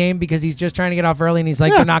 times a game because he's just trying to get off early, and he's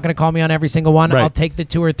like, Yeah. they're not going to call me on every single one. Right. I'll take the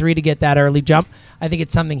 2 or 3 to get that early jump. I think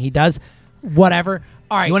it's something he does. Whatever.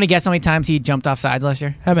 All right. You want to guess how many times he jumped off sides last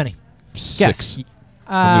year? How many? Guess. 6.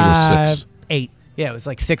 I knew it was 6. 8. Yeah, it was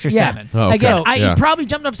like 6 or Yeah. 7. Oh, okay. Again, Yeah. he probably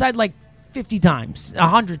jumped offside like 50 times,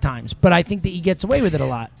 100 times, but I think that he gets away with it a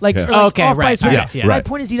lot. Like, Yeah. or like Okay, off by right, a switch. yeah, yeah. My Right.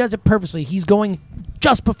 point is he does it purposely. He's going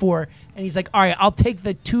just before, and he's like, all right, I'll take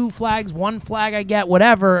the 2 flags, 1 flag I get,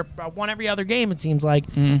 whatever, 1 every other game, it seems like,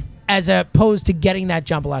 as opposed to getting that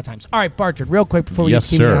jump a lot of times. All right, Bartred, real quick before we Yes,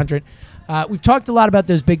 get to sir. 100. We've talked a lot about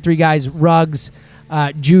those big 3 guys, Ruggs,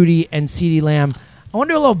 Judy, and CeeDee Lamb. I want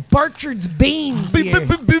to do a little Bartred's Beans here.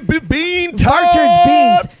 Bean time. Bartred's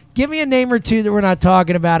Beans. Give me a name or 2 that we're not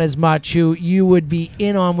talking about as much who you would be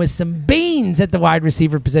in on with some beans at the wide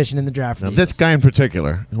receiver position in the draft. for Now, the this Eagles. guy in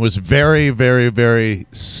particular was very, very, very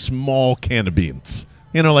small can of beans.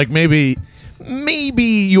 You know, like maybe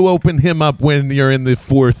you open him up when you're in the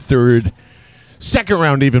 4th, 3rd, 2nd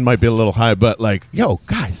round even might be a little high, but like, yo,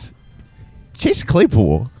 guys, Chase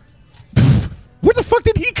Claypool, where the fuck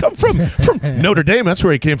did he come from? From Notre Dame, that's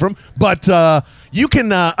where he came from. But you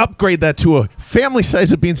can upgrade that to a family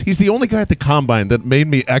size of beans. He's the only guy at the combine that made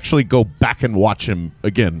me actually go back and watch him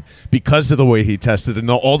again because of the way he tested. And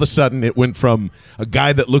all of a sudden, it went from a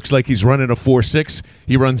guy that looks like he's running a 4.6.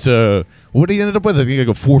 He runs a, what did he end up with? I think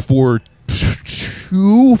like a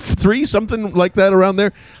 4.42, 3, something like that around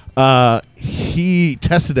there. He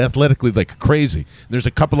tested athletically like crazy. There's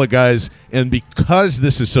a couple of guys, and because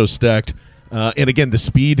this is so stacked, and again, the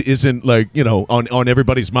speed isn't like, you know, on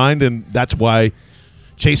everybody's mind, and that's why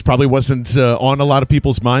Chase probably wasn't on a lot of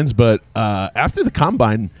people's minds. But after the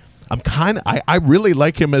combine, I really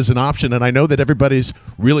like him as an option, and I know that everybody's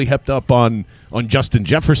really hepped up on Justin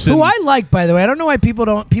Jefferson. Who I like, by the way. I don't know why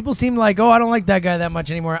people seem like, oh, I don't like that guy that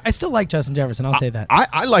much anymore. I still like Justin Jefferson. I'll say that.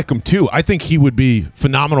 I like him too. I think he would be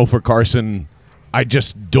phenomenal for Carson. I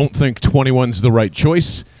just don't think 21's the right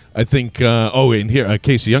choice. I think, and here,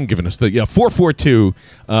 Casey Young giving us the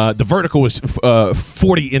 4.42. The vertical was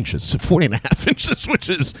 40 inches, 40 and a half inches, which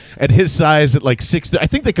is at his size at like 6. I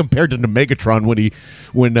think they compared him to Megatron when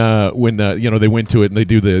they went to it and they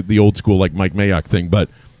do the old school like Mike Mayock thing. But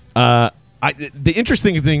the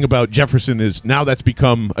interesting thing about Jefferson is now that's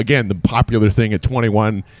become, again, the popular thing at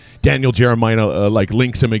 21. Daniel Jeremiah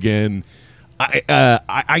links him again.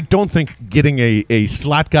 I don't think getting a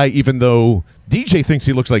slot guy, even though DJ thinks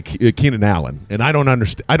he looks like Keenan Allen, and I don't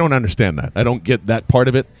understand that. I don't get that part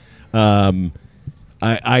of it.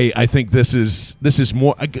 I think this is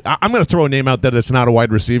more. I'm going to throw a name out that it's not a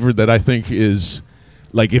wide receiver that I think is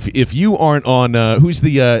like if you aren't on who's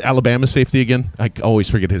the Alabama safety again? I always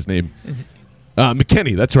forget his name.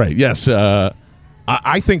 McKinney. That's right. Yes.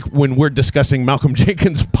 I think when we're discussing Malcolm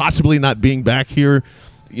Jenkins possibly not being back here,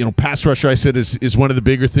 you know, pass rusher, I said, is one of the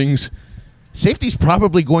bigger things. Safety's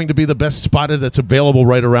probably going to be the best spotted that's available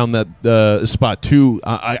right around that spot, too.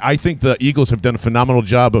 I think the Eagles have done a phenomenal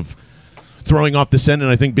job of throwing off the scent, and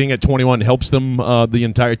I think being at 21 helps them the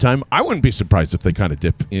entire time. I wouldn't be surprised if they kind of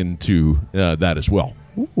dip into that as well.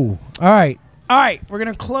 Ooh. All right. We're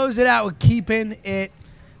going to close it out with keeping it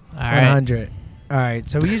All right. 100. All right.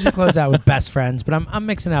 So we usually close out with best friends, but I'm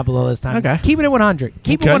mixing it up a little this time. Okay. Keep it at 100.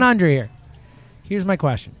 Keep it Okay. 100 here. Here's my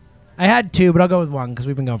question. I had two, but I'll go with one because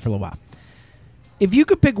we've been going for a little while. If you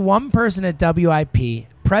could pick one person at WIP,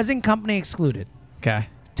 present company excluded, Okay.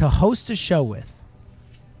 to host a show with,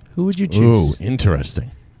 who would you Ooh, choose?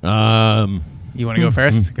 interesting. You want to go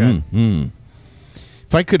first? Go ahead.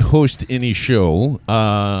 If I could host any show,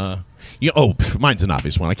 mine's an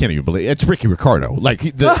obvious one. I can't even believe it's Ricky Ricardo. Like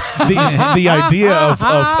the idea of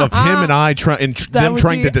him and I them would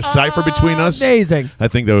trying be to decipher between us. Amazing. I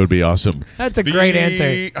think that would be awesome. That's a great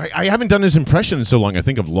answer. I haven't done his impression in so long. I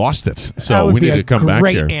think I've lost it. That So would we be need a to come back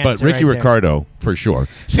great here. But answer Ricky right there. Ricardo for sure.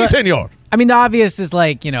 Si, senor. I mean, the obvious is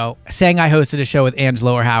like, saying I hosted a show with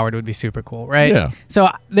Angelo or Howard would be super cool, right? Yeah. So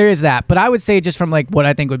there is that. But I would say just from like what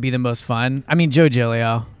I think would be the most fun. I mean, Joe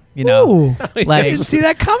Giglio, Ooh. like I didn't see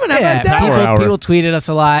that coming. How yeah, about that? Power hour. people tweeted us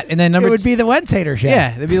a lot. And then It number would be the Wednesdater show.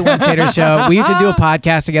 yeah, it'd be the One Tater show. We used to do a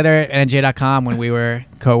podcast together at NJ.com when we were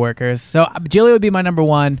coworkers. So Giglio would be my number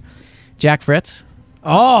one. Jack Fritz.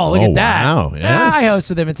 Oh, look at that. Wow, yes. I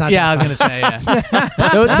hosted him. It's not Yeah, I that was gonna say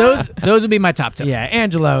yeah. those would be my top two. Yeah,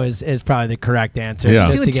 Angelo is probably the correct answer. Yeah.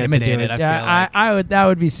 just Too to get to do intimidated, it. I Yeah, feel like. I would. That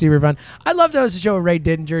would be super fun. I'd love to host a show with Ray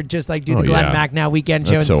Didinger, just like do the Oh, Glenn yeah. Mack Now weekend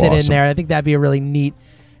show That's and so sit in awesome. there. I think that'd be a really neat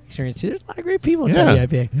experience too. There's a lot of great people in Yeah.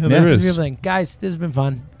 WIP. Yeah, there is. Beautiful thing. Guys, this has been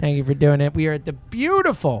fun. Thank you for doing it. We are at the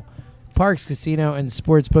beautiful Parks Casino and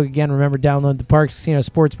Sportsbook. Again, remember, download the Parks Casino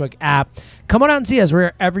Sportsbook app. Come on out and see us.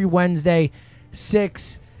 We're every Wednesday,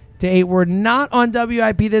 6 to 8. We're not on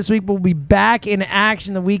WIP this week, but we'll be back in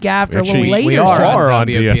action the week after, a little Actually, later. we are on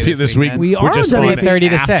WIP DFP this week. weekend. We We're are just on on WIP. 30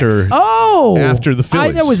 to 6. after, Oh, after the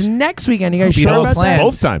Phillies. That was next weekend. You guys Beat sure all about plans.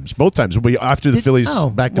 that? Both times. We'll be after the Did- Phillies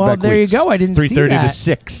oh, back to well, back. there you go. I didn't see 3:30 to that.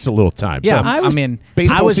 6 a little time. Yeah, So I mean,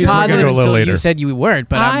 baseball I was season, we're gonna positive go a little until later. you said you weren't,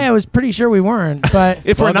 but I was pretty sure we weren't, but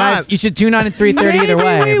if well, we're not, guys, you should tune on at 3:30 either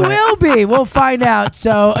way. maybe we but- will be. We'll find out.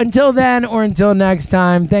 So until then, or until next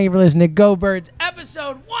time, thank you for listening to Go Birds,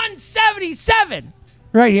 episode 177,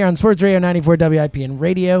 right here on Sports Radio 94 WIP and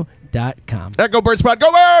radio.com. Go Birds Pod.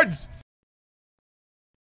 Go Birds!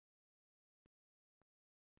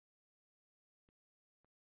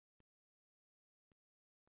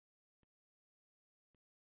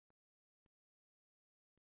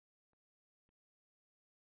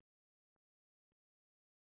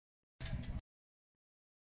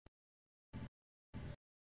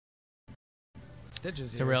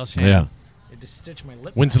 Stitches. It's a real shame. Yeah. It just stitched my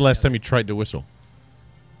lip. When's the last time you tried to whistle?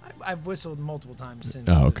 I've whistled multiple times since.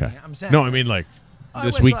 Oh, okay. I'm saying. No, I mean like I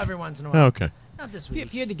this whistle week. every once in a Oh, while. okay. Not this If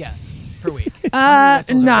week. you had to guess per week.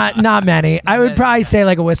 Not many. I would probably say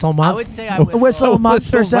like a whistle a month. I would say I a whistle- whistle a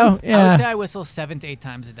month or whistle a so. month? I Yeah. would say I whistle 7 to 8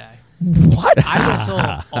 times a day. What? I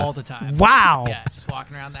whistle all the time. Wow. Yeah, just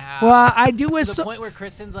walking around the house. Well, I do to the whistle. point where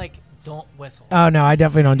Kristen's like, don't whistle. Oh no, I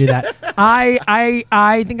definitely don't do that.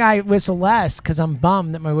 I think I whistle less because I'm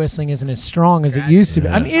bummed that my whistling isn't as strong as it used to be.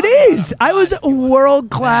 I mean, it is. I was a world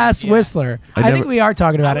class Yeah. whistler. I I think never- we are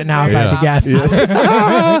talking about I it was now. If very I had to guess.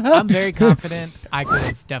 confident. I'm very confident. I could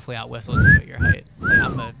have definitely out whistled you at your height. Like,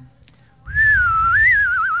 I'm a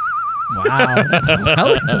Wow,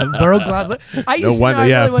 well, it's a world class. I used to. wonder, Know, I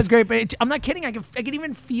yeah. really was great, but I'm not kidding. I could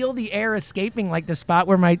even feel the air escaping, like the spot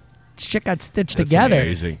where my shit got stitched That's together.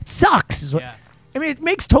 amazing. It sucks. is what- yeah. I mean, it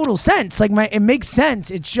makes total sense. Like it makes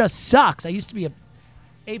sense. It just sucks. I used to be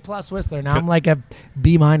a plus whistler. Now I'm like a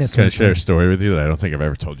B minus Can I whistler. share a story with you that I don't think I've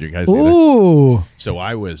ever told you guys either? Ooh. So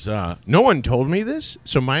I was no one told me this.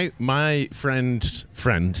 So my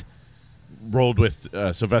friend rolled with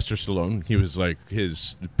Sylvester Stallone. He was like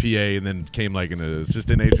his PA and then became like an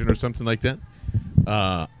assistant agent or something like that.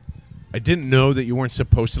 I didn't know that you weren't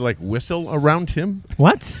supposed to like whistle around him.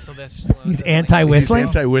 What? Sylvester Stallone He's doesn't anti-whistling?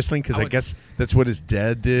 He's anti-whistling because I I would- guess that's what his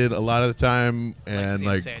dad did a lot of the time, Like, and see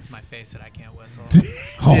him like say it to my face that I can't whistle.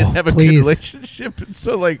 didn't have a good please. relationship. And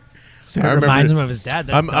so like So I it remember- reminds him of his dad.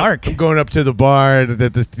 That's dark. I'm going up to the bar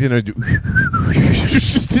that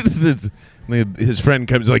his friend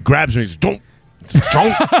comes like grabs me. He says, don't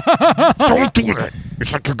do that.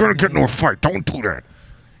 It's like you're gonna get into a fight. Don't do that.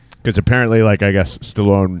 Because apparently, like I guess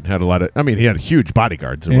Stallone had a lot of. I mean, he had huge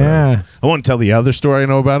bodyguards. Or whatever. Yeah. I won't tell the other story I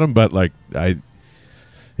know about him, but like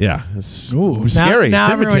yeah, it's scary. Now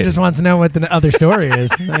It's everyone imitating. just wants to know what the other story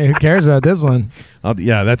is. Hey, who cares about this one?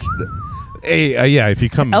 Yeah, that's. Hey, yeah, if you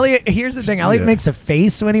come. Elliot, here's the thing. Elliot Yeah. makes a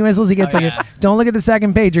face when he whistles. He gets Oh, like, yeah. don't look at the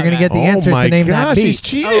second page. You're going to Okay. get the answers my to name that gosh, beat. he's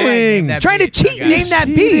cheating. Oh, right, name that He's trying to beat. cheat. Okay. Name that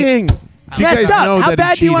beat. Cheating. It's messed up. How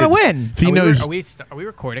bad do you want to win? If he Are we- knows, Are we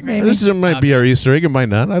recording? Maybe. Right? this might be our Easter egg. It might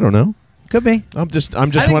not. I don't know. Could be. I'm just I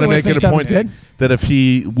think want to the make whistling it a stuff is point good. that if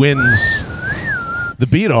he wins The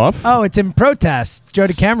beat off. Oh, it's in protest, Joe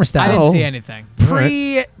DeCamera style. I didn't see anything.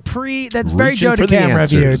 That's very Reaching Joe for the DeCamera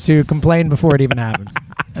of you answers. to complain before it even happens.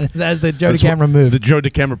 That's the Joe That's DeCamera what- move. The Joe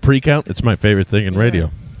DeCamera pre-count. It's my favorite thing in radio.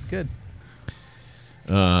 It's good.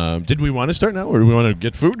 Did we want to start now, or do we want to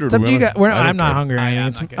get food? Or It's up to you guys. I'm not hungry. I'm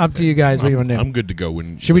It's not getting up to you guys. What do you want to do? I'm good to go.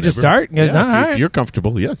 When Should we just whenever. start? Get it Yeah, done? if All right. you're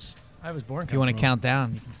comfortable, yes. I was born. If you want to count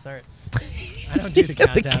down, you can start. I don't do the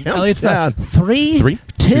countdown. countdown. Elliot's the 3, 3,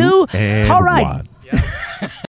 2, and all right. 1.